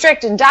desire to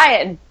restrict and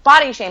diet and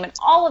body shame and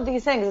all of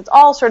these things. It's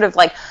all sort of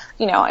like,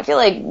 I feel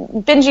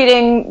like binge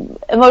eating,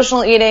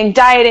 emotional eating,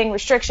 dieting,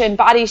 restriction,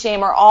 body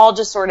shame are all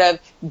just sort of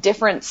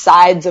different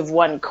sides of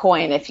one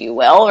coin, if you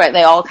will, right?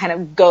 They all kind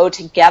of go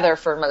together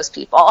for most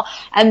people.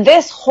 And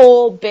this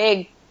whole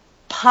big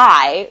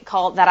pie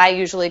that I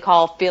usually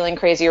call feeling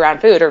crazy around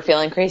food or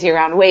feeling crazy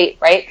around weight,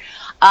 right?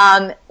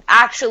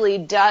 Actually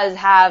does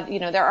have,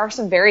 there are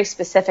some very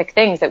specific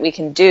things that we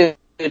can do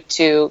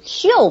to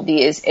heal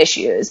these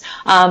issues.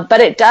 But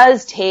it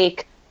does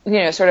take,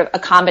 sort of a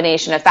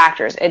combination of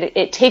factors.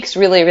 It takes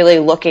really, really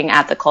looking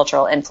at the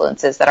cultural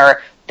influences that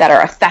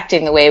are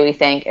affecting the way we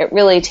think. It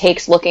really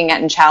takes looking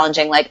at and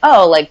challenging,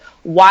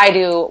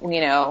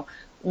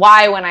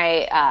 why when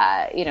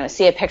I,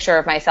 see a picture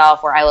of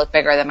myself where I look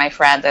bigger than my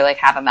friends, I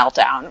have a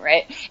meltdown,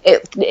 right?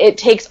 It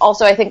takes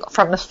also, I think,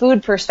 from the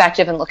food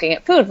perspective and looking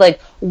at food,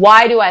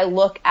 why do I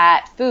look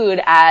at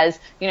food as,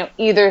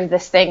 either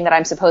this thing that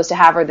I'm supposed to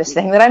have or this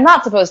thing that I'm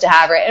not supposed to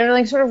have, right?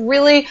 And sort of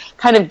really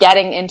kind of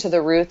getting into the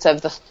roots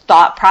of the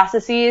thought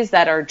processes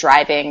that are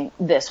driving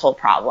this whole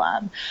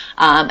problem.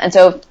 And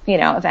so,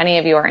 if any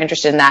of you are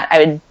interested in that, I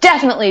would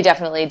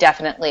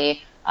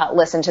definitely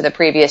listen to the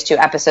previous 2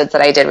 episodes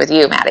that I did with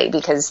you, Maddie,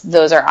 because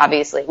those are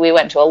obviously, we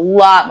went to a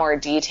lot more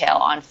detail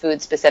on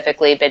food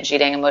specifically, binge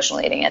eating, emotional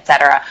eating,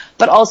 etc.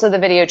 But also the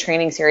video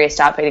training series,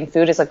 Stop Fighting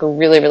Food, is a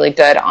really, really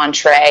good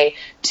entree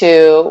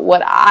to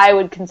what I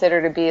would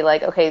consider to be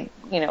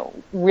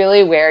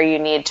really where you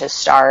need to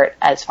start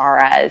as far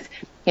as,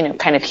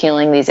 kind of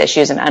healing these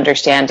issues and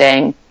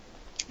understanding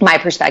my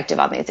perspective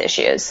on these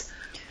issues.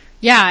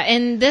 Yeah.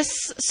 And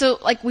so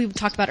like we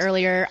talked about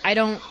earlier, I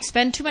don't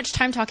spend too much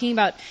time talking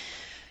about,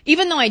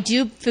 even though I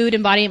do food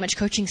and body image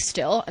coaching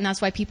still, and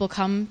that's why people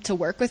come to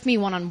work with me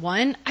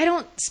one-on-one, I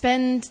don't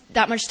spend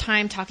that much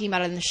time talking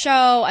about it in the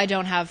show. I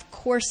don't have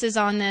courses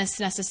on this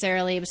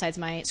necessarily, besides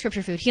my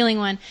Scripture Food Healing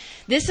one.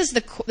 This is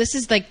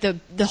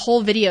the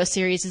whole video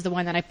series is the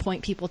one that I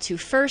point people to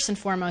first and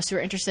foremost who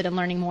are interested in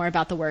learning more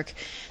about the work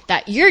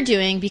that you're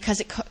doing, because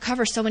it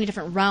covers so many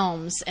different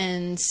realms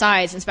and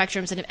sides and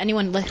spectrums. And if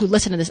anyone who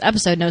listened to this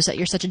episode knows that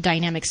you're such a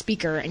dynamic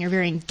speaker and you're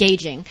very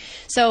engaging.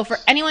 So for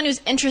anyone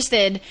who's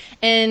interested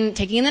in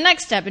taking the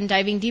next step and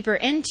diving deeper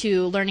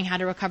into learning how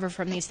to recover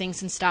from these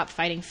things and stop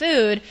fighting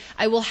food,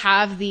 I will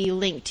have the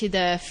link to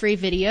the free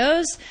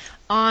videos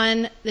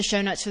on the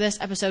show notes for this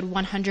episode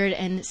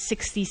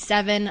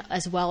 167,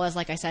 as well as,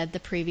 like I said, the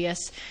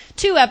previous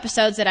 2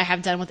 episodes that I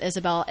have done with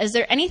Isabel. Is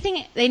there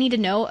anything they need to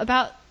know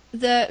about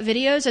the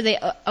videos? Are they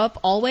up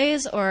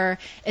always, or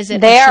is it?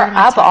 They are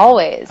up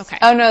always. Okay.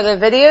 Oh no, the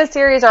video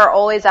series are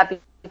always up.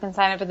 You can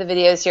sign up for the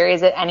video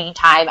series at any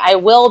time. I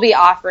will be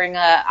offering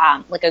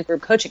a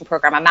group coaching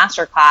program, a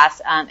masterclass,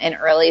 in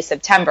early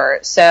September.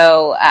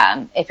 So,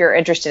 if you're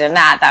interested in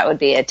that, that would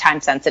be a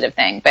time sensitive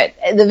thing. But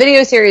the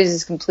video series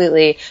is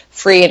completely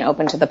free and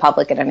open to the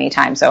public at any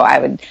time. So I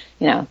would,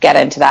 get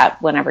into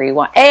that whenever you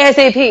want.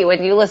 ASAP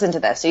when you listen to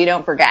this, so you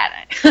don't forget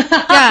it.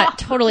 Yeah,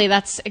 totally.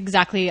 That's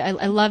exactly.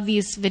 I love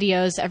these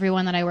videos.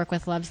 Everyone that I work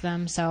with loves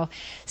them. So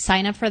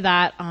sign up for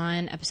that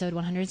on episode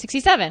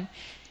 167.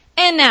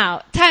 And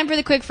now, time for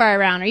the quick fire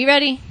round. Are you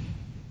ready?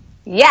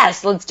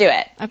 Yes, let's do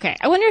it. Okay.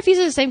 I wonder if these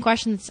are the same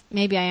questions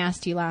maybe I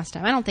asked you last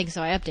time. I don't think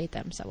so. I update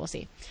them, so we'll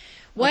see.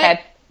 What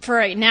for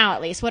right now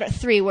at least, what are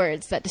 3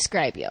 words that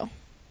describe you?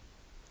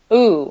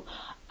 Ooh.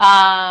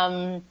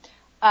 Whoa.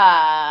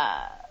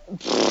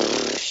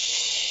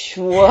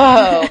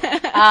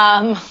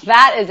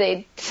 That is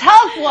a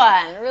tough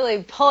one.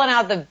 Really pulling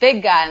out the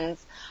big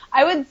guns.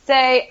 I would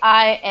say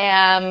I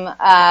am,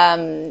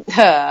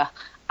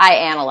 I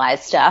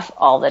analyze stuff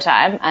all the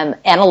time. I'm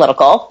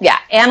analytical. Yeah.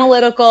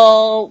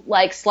 Analytical, /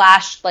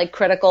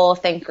 critical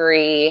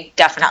thinkery.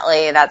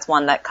 Definitely. That's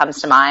one that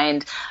comes to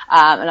mind.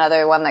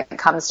 Another one that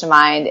comes to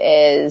mind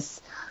is,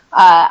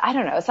 I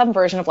don't know, some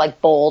version of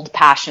bold,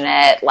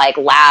 passionate,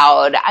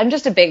 loud. I'm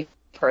just a big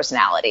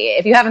personality.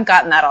 If you haven't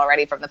gotten that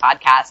already from the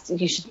podcast,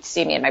 you should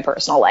see me in my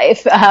personal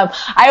life.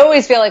 I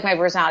always feel like my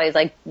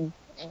personality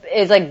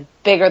is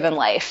bigger than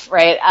life,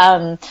 right?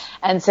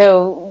 And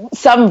so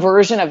some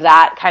version of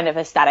that kind of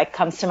aesthetic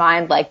comes to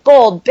mind,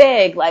 bold,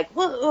 big,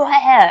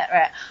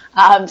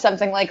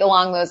 something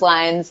along those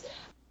lines.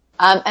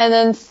 And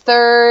then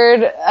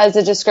third, as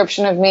a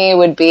description of me,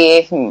 would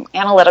be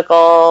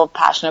analytical,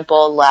 passionate,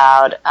 bold,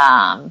 loud.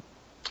 I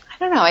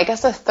don't know. I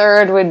guess a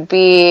third would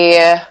be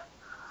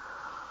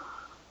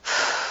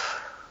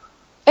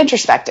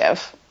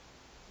introspective.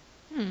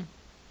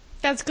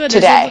 That's good.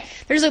 Today.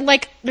 There's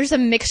a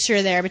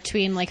mixture there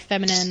between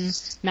feminine,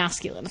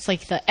 masculine. It's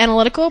the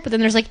analytical, but then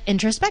there's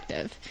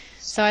introspective.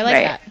 So I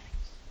like that.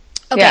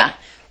 Okay. Yeah.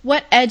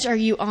 What edge are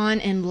you on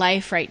in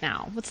life right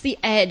now? What's the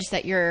edge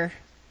that you're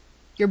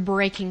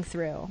breaking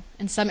through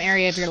in some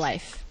area of your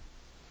life?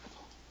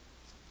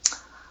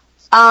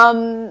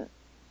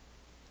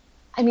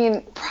 I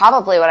mean,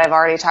 probably what I've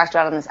already talked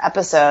about in this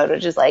episode,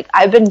 which is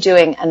I've been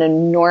doing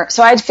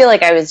so I feel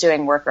like I was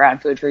doing work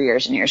around food for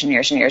years and years and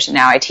years and years. And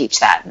now I teach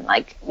that and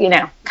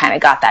kind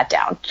of got that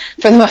down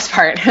for the most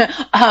part.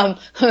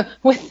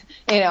 With,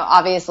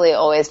 obviously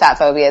always fat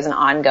phobia is an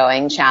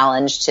ongoing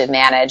challenge to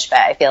manage, but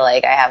I feel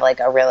like I have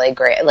a really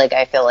great,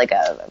 I feel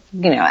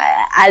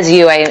as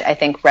you, I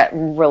think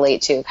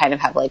relate to kind of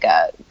have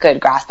a good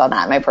grasp on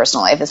that in my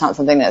personal life. It's not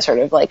something that sort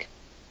of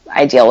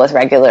I deal with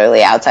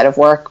regularly outside of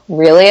work,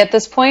 really, at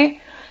this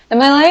point in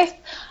my life.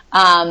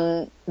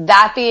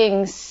 That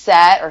being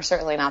said, or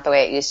certainly not the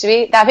way it used to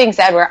be, that being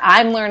said, where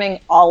I'm learning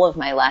all of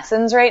my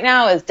lessons right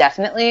now is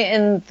definitely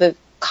in the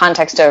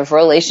context of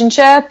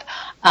relationship.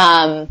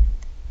 And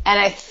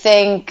I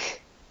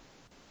think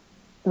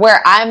where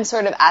I'm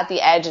sort of at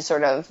the edge is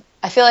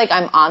I feel like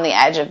I'm on the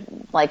edge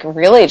of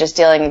really just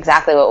dealing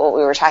exactly what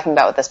we were talking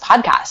about with this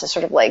podcast, is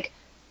sort of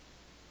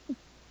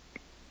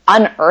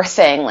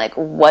unearthing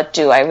what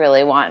do I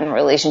really want in a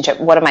relationship,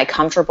 what am I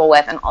comfortable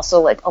with, and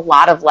also a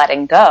lot of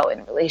letting go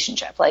in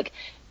relationship.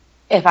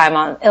 If I'm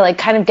on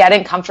kind of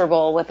getting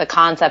comfortable with the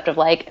concept of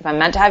if I'm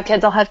meant to have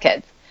kids, I'll have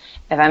kids.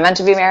 If I'm meant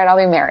to be married, I'll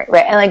be married,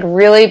 right? And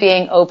really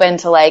being open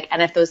to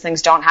and if those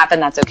things don't happen,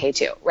 that's okay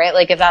too, right?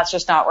 If that's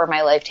just not where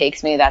my life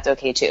takes me, that's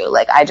okay too.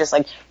 I just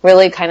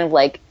really kind of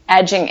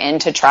edging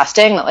into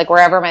trusting that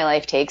wherever my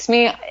life takes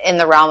me in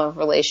the realm of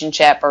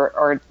relationship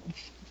or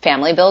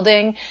family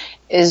building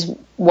is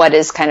what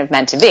is kind of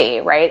meant to be,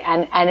 right?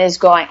 And I'm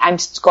going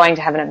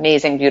to have an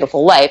amazing,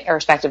 beautiful life,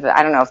 irrespective of,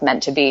 I don't know if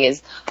meant to be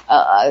is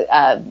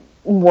a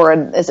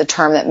word, is a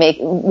term that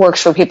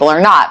works for people or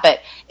not, but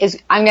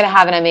I'm going to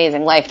have an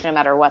amazing life no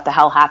matter what the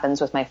hell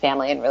happens with my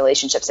family and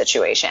relationship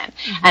situation.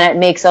 Mm-hmm. And it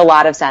makes a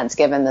lot of sense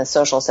given the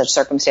social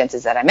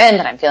circumstances that I'm in,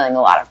 that I'm feeling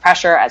a lot of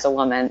pressure as a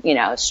woman,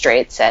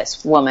 straight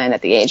cis woman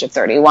at the age of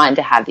 31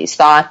 to have these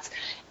thoughts.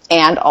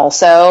 And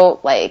also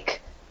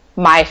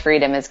my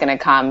freedom is going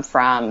to come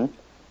from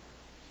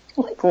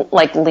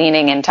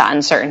leaning into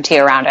uncertainty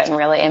around it and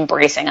really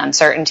embracing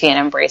uncertainty and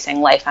embracing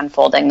life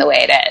unfolding the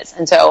way it is.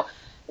 And so,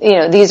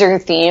 these are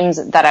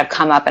themes that have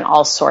come up in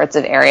all sorts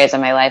of areas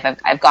of my life.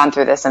 I've gone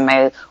through this in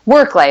my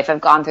work life. I've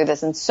gone through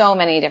this in so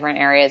many different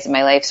areas of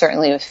my life,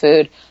 certainly with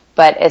food,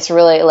 but it's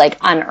really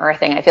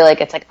unearthing. I feel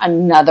like it's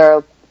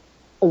another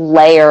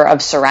layer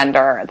of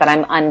surrender that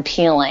I'm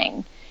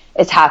unpeeling.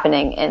 It's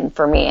happening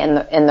for me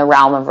in the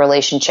realm of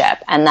relationship.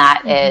 And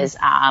that is,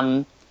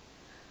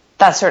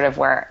 that's sort of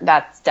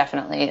that's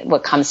definitely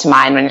what comes to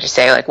mind when you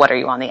say, what are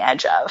you on the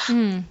edge of?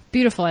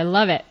 Beautiful. I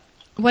love it.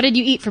 What did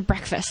you eat for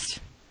breakfast?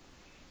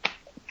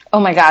 Oh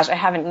my gosh, I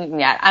haven't eaten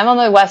yet. I'm on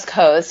the West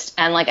Coast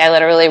and I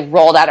literally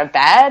rolled out of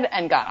bed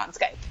and got on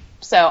Skype.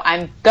 So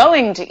I'm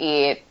going to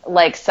eat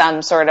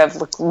some sort of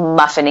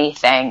muffiny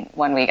thing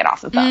when we get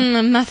off the phone.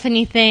 A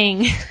muffiny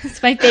thing.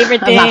 It's my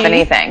favorite thing. A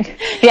muffiny thing.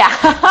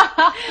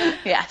 Yeah.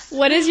 Yes.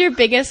 What is your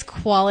biggest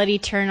quality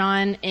turn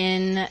on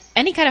in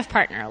any kind of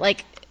partner?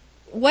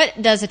 What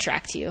does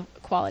attract you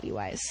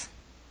quality-wise?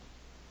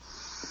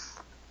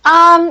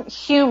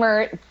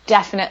 Humor,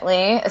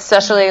 definitely,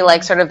 especially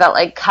sort of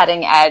that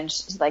cutting edge,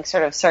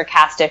 sort of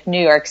sarcastic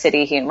New York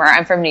City humor.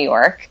 I'm from New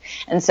York.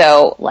 And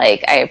so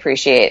I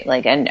appreciate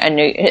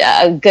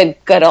a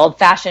good old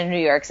fashioned New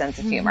York sense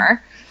of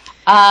humor.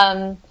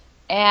 And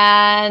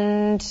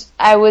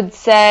I would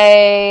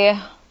say,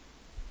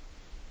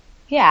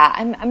 Yeah,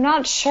 I'm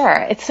not sure.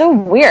 It's so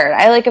weird.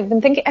 I've been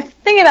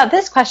thinking about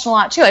this question a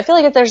lot too. I feel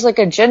like if there's like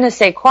a je ne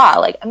sais quoi,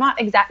 like I'm not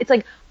exact. It's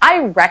like I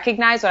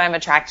recognize what I'm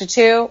attracted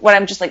to, what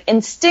I'm just like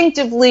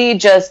instinctively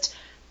just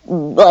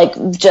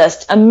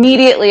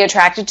immediately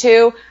attracted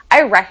to.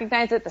 I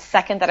recognize it the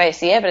second that I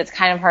see it, but it's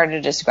kind of hard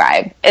to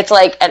describe. It's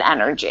like an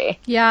energy.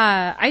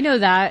 Yeah, I know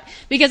that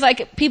because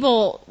like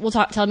people will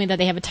tell me that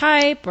they have a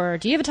type or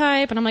do you have a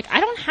type? And I'm like,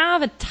 I don't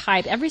have a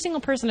type. Every single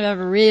person I've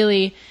ever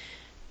really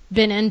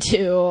been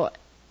into,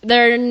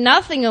 they're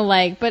nothing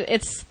alike, but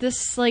it's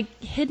this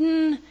like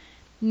hidden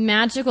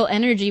magical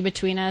energy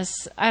between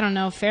us. I don't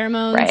know,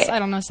 pheromones. Right. I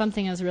don't know,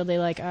 something is really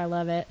like, I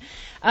love it.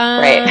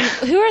 Right.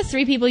 Who are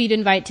 3 people you'd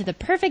invite to the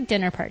perfect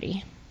dinner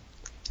party?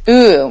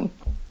 Ooh.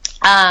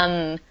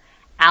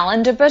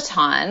 Alain de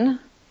Botton,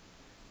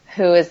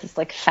 who is this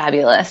like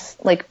fabulous,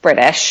 like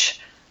British,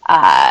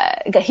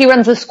 he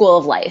runs the School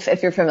of Life,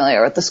 if you're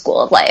familiar with the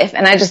School of Life.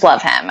 And I just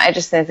love him. I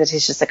just think that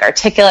he's just like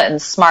articulate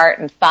and smart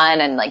and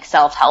fun and like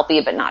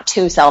self-helpy, but not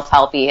too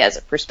self-helpy. He has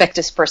a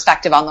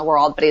perspective on the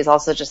world, but he's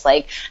also just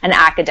like an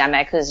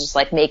academic who's just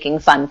like making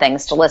fun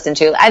things to listen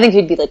to. I think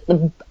he'd be like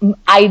the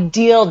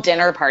ideal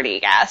dinner party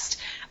guest,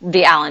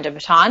 the Alain de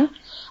Botton.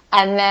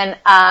 And then,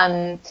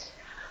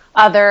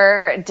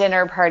 other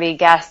dinner party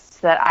guests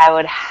that I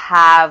would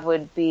have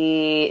would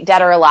be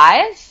dead or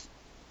alive.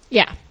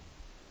 Yeah.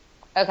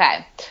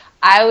 Okay.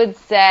 I would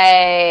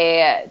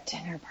say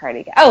dinner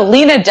party.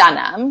 Lena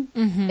Dunham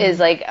is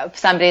like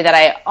somebody that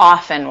I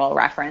often will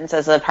reference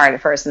as a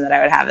person that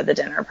I would have at the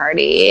dinner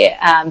party,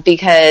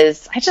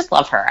 because I just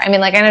love her. I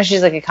mean, like, I know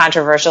she's like a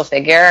controversial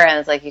figure and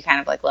it's like you kind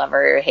of like love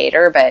her or hate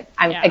her, but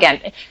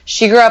again,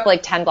 she grew up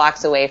like 10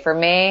 blocks away from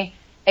me.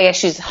 I guess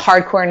she's a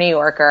hardcore New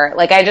Yorker.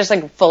 Like, I just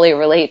like fully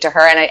relate to her,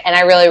 and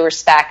I really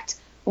respect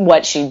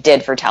what she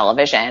did for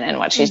television and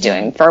what she's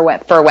doing for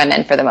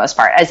women for the most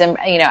part. As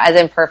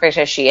imperfect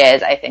as she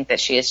is, I think that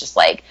she is just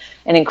like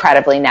an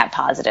incredibly net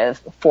positive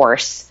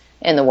force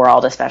in the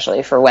world,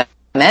 especially for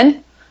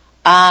women.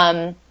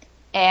 And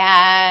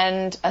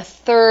a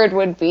third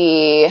would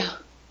be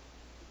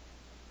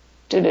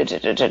Pema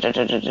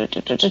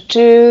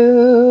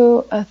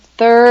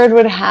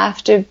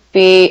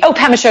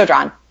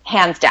Chodron,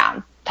 hands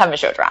down. Pema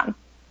Chodron.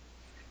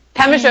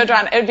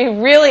 It would be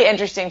really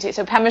interesting too.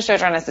 So Pema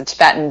Chodron is a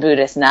Tibetan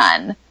Buddhist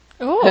nun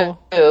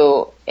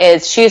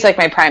she's like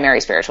my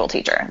primary spiritual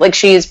teacher. Like,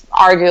 she's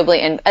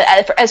arguably,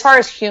 as far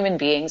as human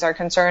beings are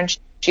concerned,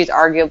 she's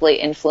arguably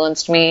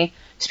influenced me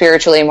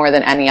spiritually more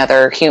than any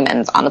other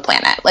humans on the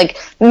planet. Like,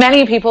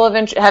 many people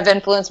have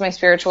influenced my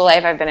spiritual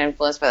life. I've been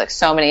influenced by like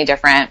so many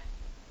different,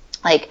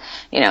 like,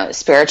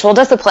 spiritual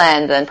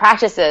disciplines and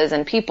practices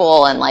and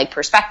people and like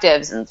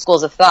perspectives and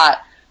schools of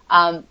thought.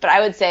 But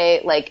I would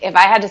say, like, if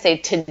I had to say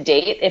to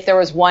date, if there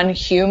was one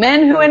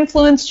human who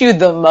influenced you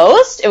the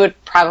most, it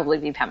would probably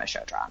be Pema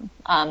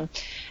Chodron.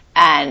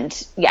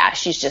 And yeah,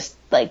 she's just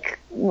like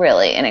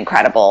really an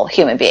incredible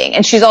human being.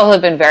 And she's also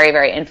been very,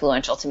 very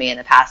influential to me in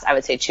the past, I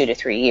would say 2 to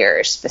 3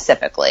 years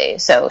specifically.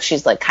 So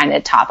she's like kind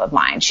of top of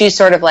mind. She's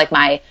sort of like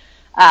my,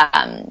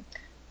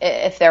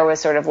 if there was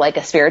sort of like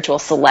a spiritual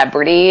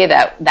celebrity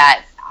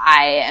that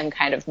I am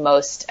kind of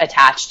most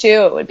attached to,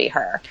 it would be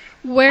her.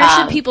 Where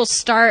should people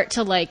start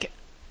to like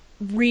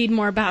read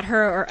more about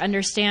her or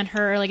understand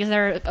her? Like, is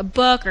there a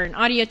book or an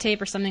audio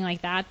tape or something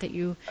like that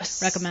you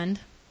recommend?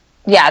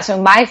 Yeah,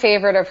 so my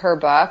favorite of her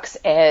books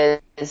is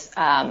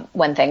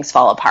When Things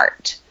Fall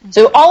Apart.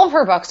 So all of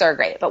her books are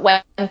great, but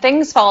When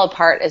Things Fall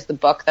Apart is the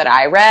book that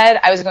I read.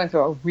 I was going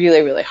through a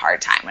really, really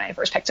hard time when I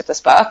first picked up this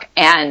book,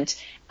 and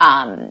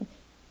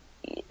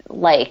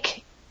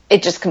like,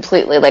 it just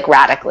completely like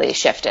radically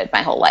shifted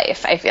my whole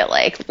life. I feel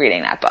like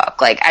reading that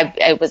book, like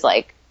it was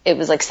like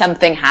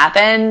something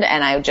happened,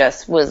 and I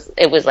felt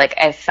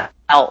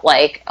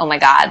like, oh my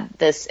God,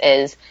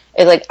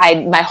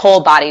 my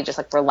whole body just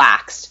like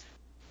relaxed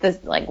this,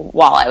 like,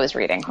 while I was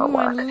reading her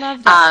work. I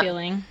love that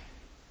feeling.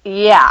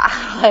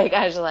 Yeah. Like,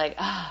 I was like,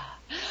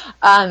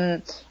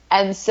 and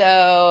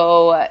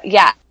so,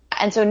 yeah.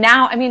 And so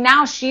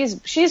now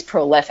she's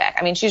prolific.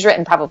 I mean, she's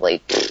written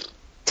probably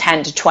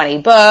 10 to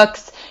 20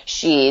 books.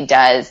 She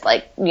does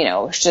like,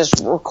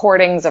 just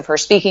recordings of her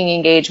speaking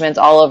engagements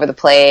all over the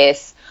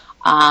place.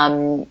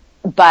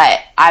 But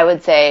I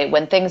would say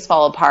When Things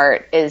Fall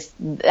Apart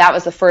that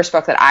was the first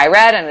book that I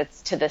read, and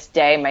it's to this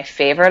day my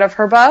favorite of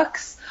her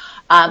books.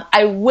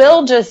 I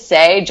will just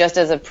say, just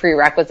as a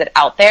prerequisite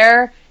out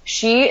there,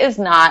 she is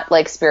not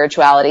like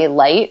spirituality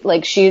light.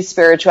 Like, she's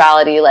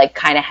spirituality like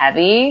kind of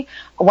heavy.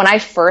 When I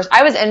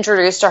was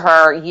introduced to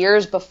her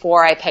years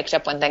before I picked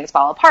up When Things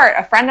Fall Apart.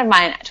 A friend of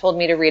mine told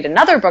me to read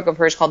another book of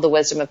hers called The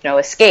Wisdom of No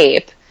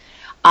Escape.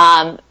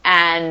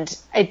 And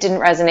it didn't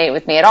resonate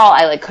with me at all.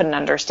 I like couldn't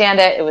understand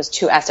it. It was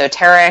too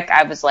esoteric.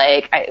 It was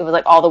like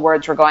all the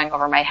words were going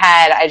over my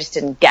head. I just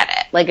didn't get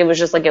it. Like, it was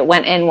just like it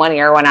went in one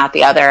ear, went out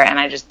the other, and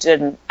I just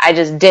didn't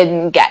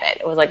get it.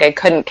 It was like I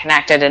couldn't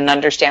connect. I didn't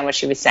understand what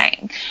she was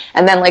saying.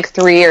 And then like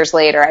 3 years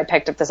later, I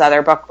picked up this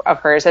other book of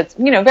hers that's,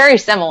 very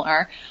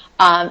similar.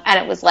 And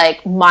it was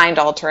like mind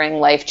altering,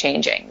 life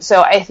changing.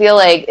 So I feel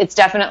like it's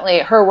definitely,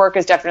 her work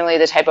is definitely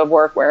the type of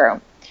work where,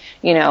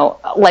 you know,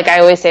 like I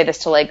always say this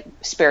to like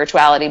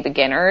spirituality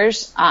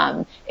beginners.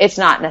 It's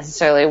not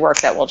necessarily work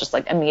that will just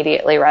like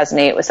immediately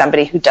resonate with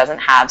somebody who doesn't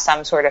have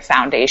some sort of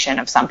foundation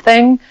of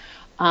something.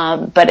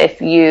 But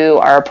if you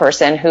are a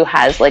person who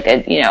has like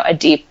a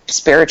deep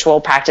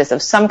spiritual practice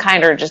of some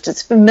kind, or just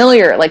is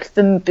familiar,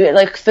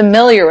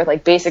 familiar with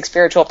like basic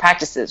spiritual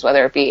practices,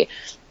 whether it be,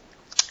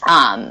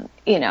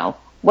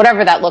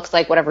 whatever that looks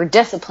like, whatever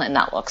discipline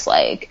that looks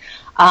like,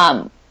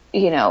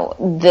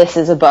 this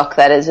is a book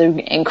that is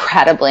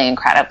incredibly,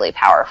 incredibly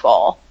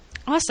powerful.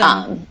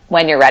 Awesome.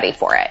 When you're ready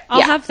for it.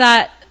 I'll have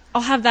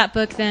that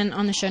book then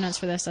on the show notes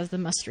for this as the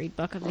must-read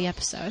book of the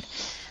episode.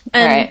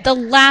 And the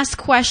last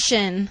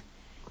question,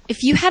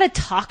 if you had a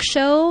talk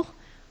show,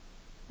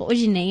 what would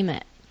you name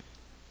it?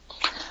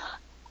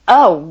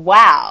 Oh,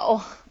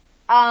 wow.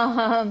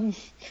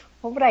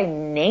 What would I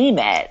name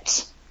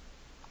it?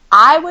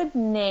 I would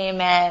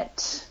name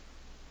it,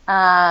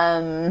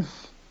 God.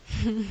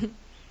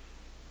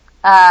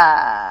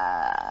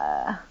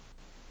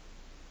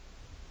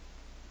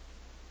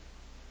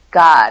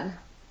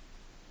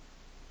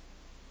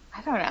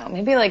 I don't know.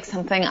 Maybe like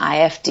something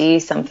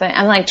IFD, something.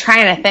 I'm like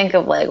trying to think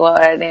of like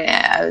what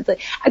I was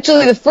like.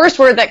 Actually, the first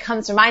word that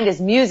comes to mind is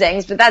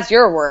musings, but that's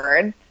your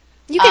word.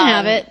 You can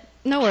have it.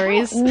 No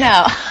worries.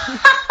 No.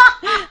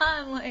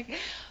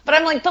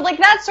 But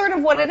that's sort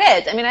of what it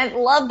is. I mean, I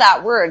love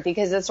that word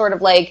because it's sort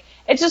of like,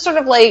 it's just sort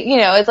of like,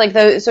 it's like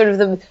the sort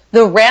of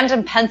the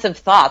random pensive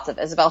thoughts of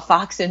Isabel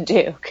Fox and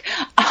Duke.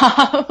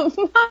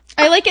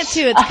 I like it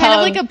too. It's kind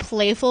of like a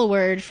playful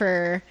word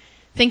for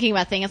thinking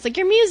about things. It's like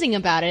you're musing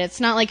about it.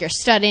 It's not like you're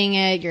studying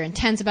it, you're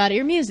intense about it,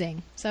 you're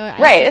musing.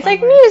 Right. It's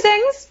like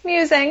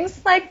musings,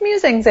 like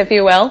musings, if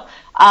you will.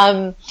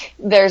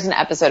 There's an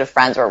episode of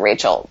Friends where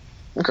Rachel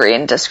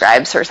Green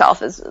describes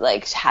herself as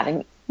like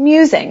having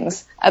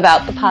musings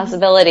about the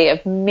possibility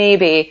of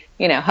maybe,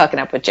 hooking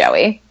up with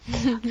Joey.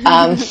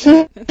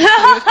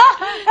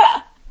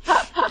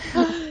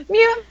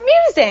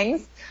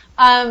 Musings.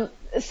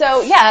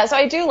 So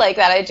I do like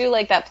that. I do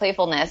like that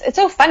playfulness. It's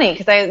so funny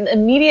because I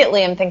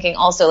immediately am thinking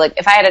also like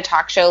if I had a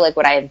talk show, like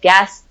would I have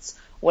guests?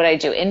 Would I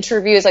do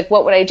interviews? Like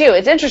what would I do?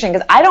 It's interesting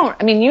because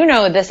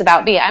this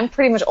about me. I'm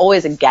pretty much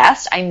always a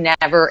guest. I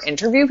never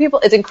interview people.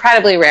 It's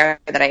incredibly rare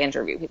that I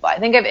interview people. I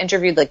think I've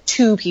interviewed like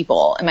 2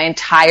 people in my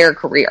entire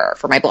career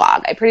for my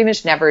blog. I pretty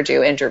much never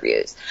do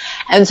interviews.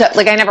 And so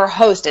like I never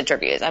host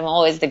interviews. I'm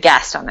always the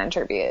guest on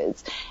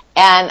interviews.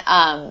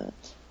 And,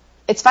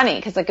 it's funny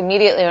because like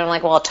immediately when I'm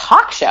like, well, a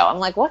talk show, I'm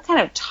like, what kind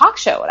of talk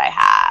show would I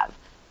have?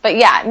 But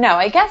yeah, no,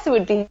 I guess it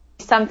would be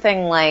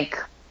something like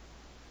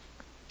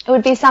that. It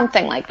would be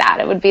something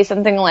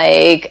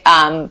like,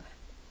 and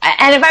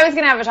if I was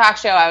going to have a talk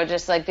show, I would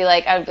just like be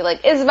like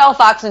Isabel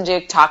Fox and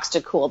Duke talks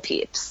to cool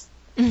peeps.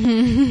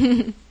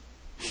 I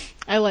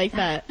like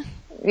that.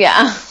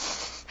 Yeah.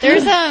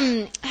 There's,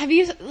 have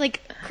you like,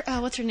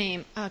 what's her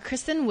name?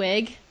 Kristen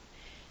Wiig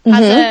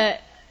has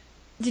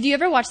did you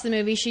ever watch the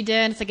movie she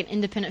did? It's like an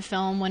independent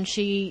film when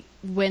she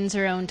wins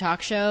her own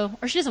talk show.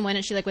 Or she doesn't win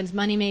it. She like wins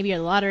money maybe or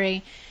the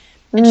lottery.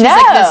 And she's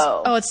like this,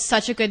 it's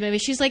such a good movie.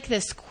 She's like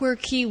this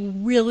quirky,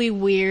 really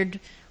weird,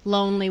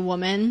 lonely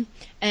woman.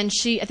 And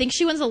I think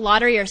she wins the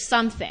lottery or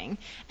something.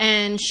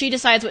 And she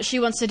decides what she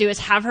wants to do is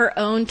have her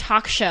own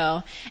talk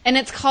show. And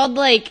it's called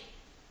like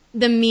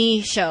The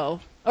Me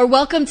Show. Or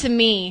Welcome to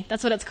Me.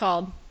 That's what it's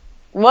called.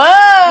 Whoa!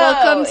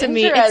 Welcome to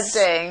Me.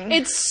 Interesting.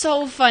 It's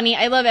so funny.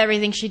 I love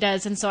everything she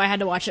does, and so I had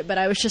to watch it, but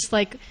I was just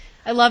like,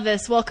 I love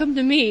this. Welcome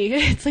to Me.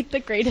 It's like the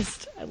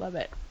greatest. I love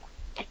it.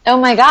 Oh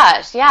my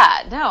gosh.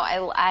 Yeah. No,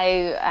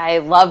 I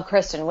love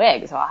Kristen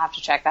Wiig, so I'll have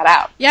to check that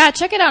out. Yeah,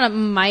 check it out. It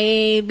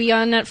might be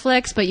on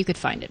Netflix, but you could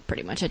find it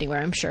pretty much anywhere,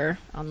 I'm sure,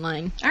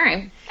 online. All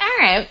right.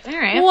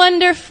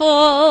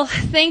 Wonderful.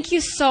 Thank you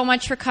so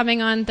much for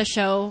coming on the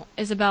show,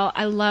 Isabel.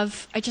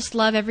 I just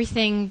love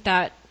everything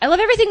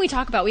we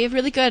talk about. We have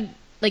really good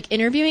like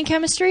interviewing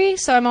chemistry,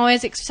 so I'm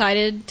always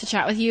excited to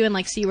chat with you and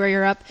like see where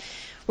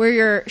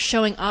you're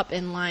showing up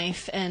in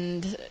life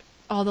and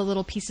all the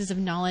little pieces of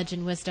knowledge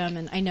and wisdom.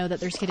 And I know that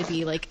there's going to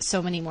be like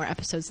so many more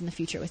episodes in the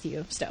future with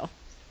you still.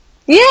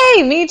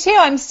 Yay, me too.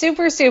 I'm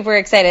super, super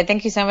excited.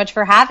 Thank you so much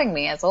for having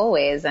me as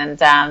always. And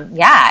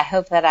I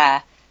hope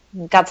that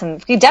we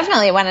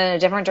definitely went in a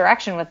different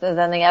direction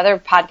than the other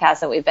podcasts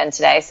that we've been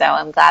today. So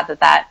I'm glad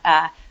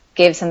that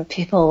gave some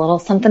people a little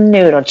something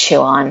new to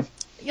chew on.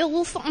 A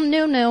little something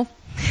new.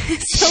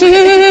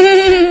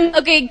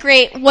 Okay,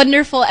 great.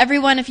 Wonderful.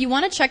 Everyone, if you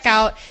want to check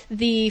out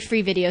the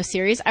free video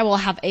series, I will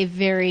have a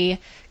very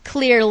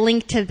clear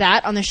link to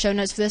that on the show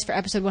notes for this for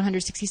episode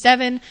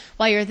 167.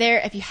 While you're there,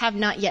 if you have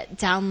not yet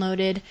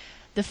downloaded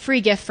the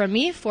free gift from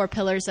me, 4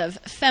 Pillars of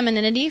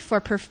Femininity for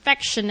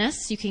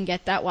Perfectionists, you can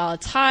get that while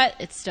it's hot.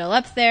 It's still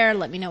up there.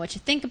 Let me know what you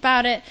think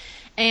about it.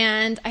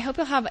 And I hope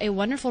you'll have a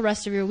wonderful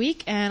rest of your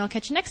week, and I'll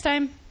catch you next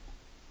time.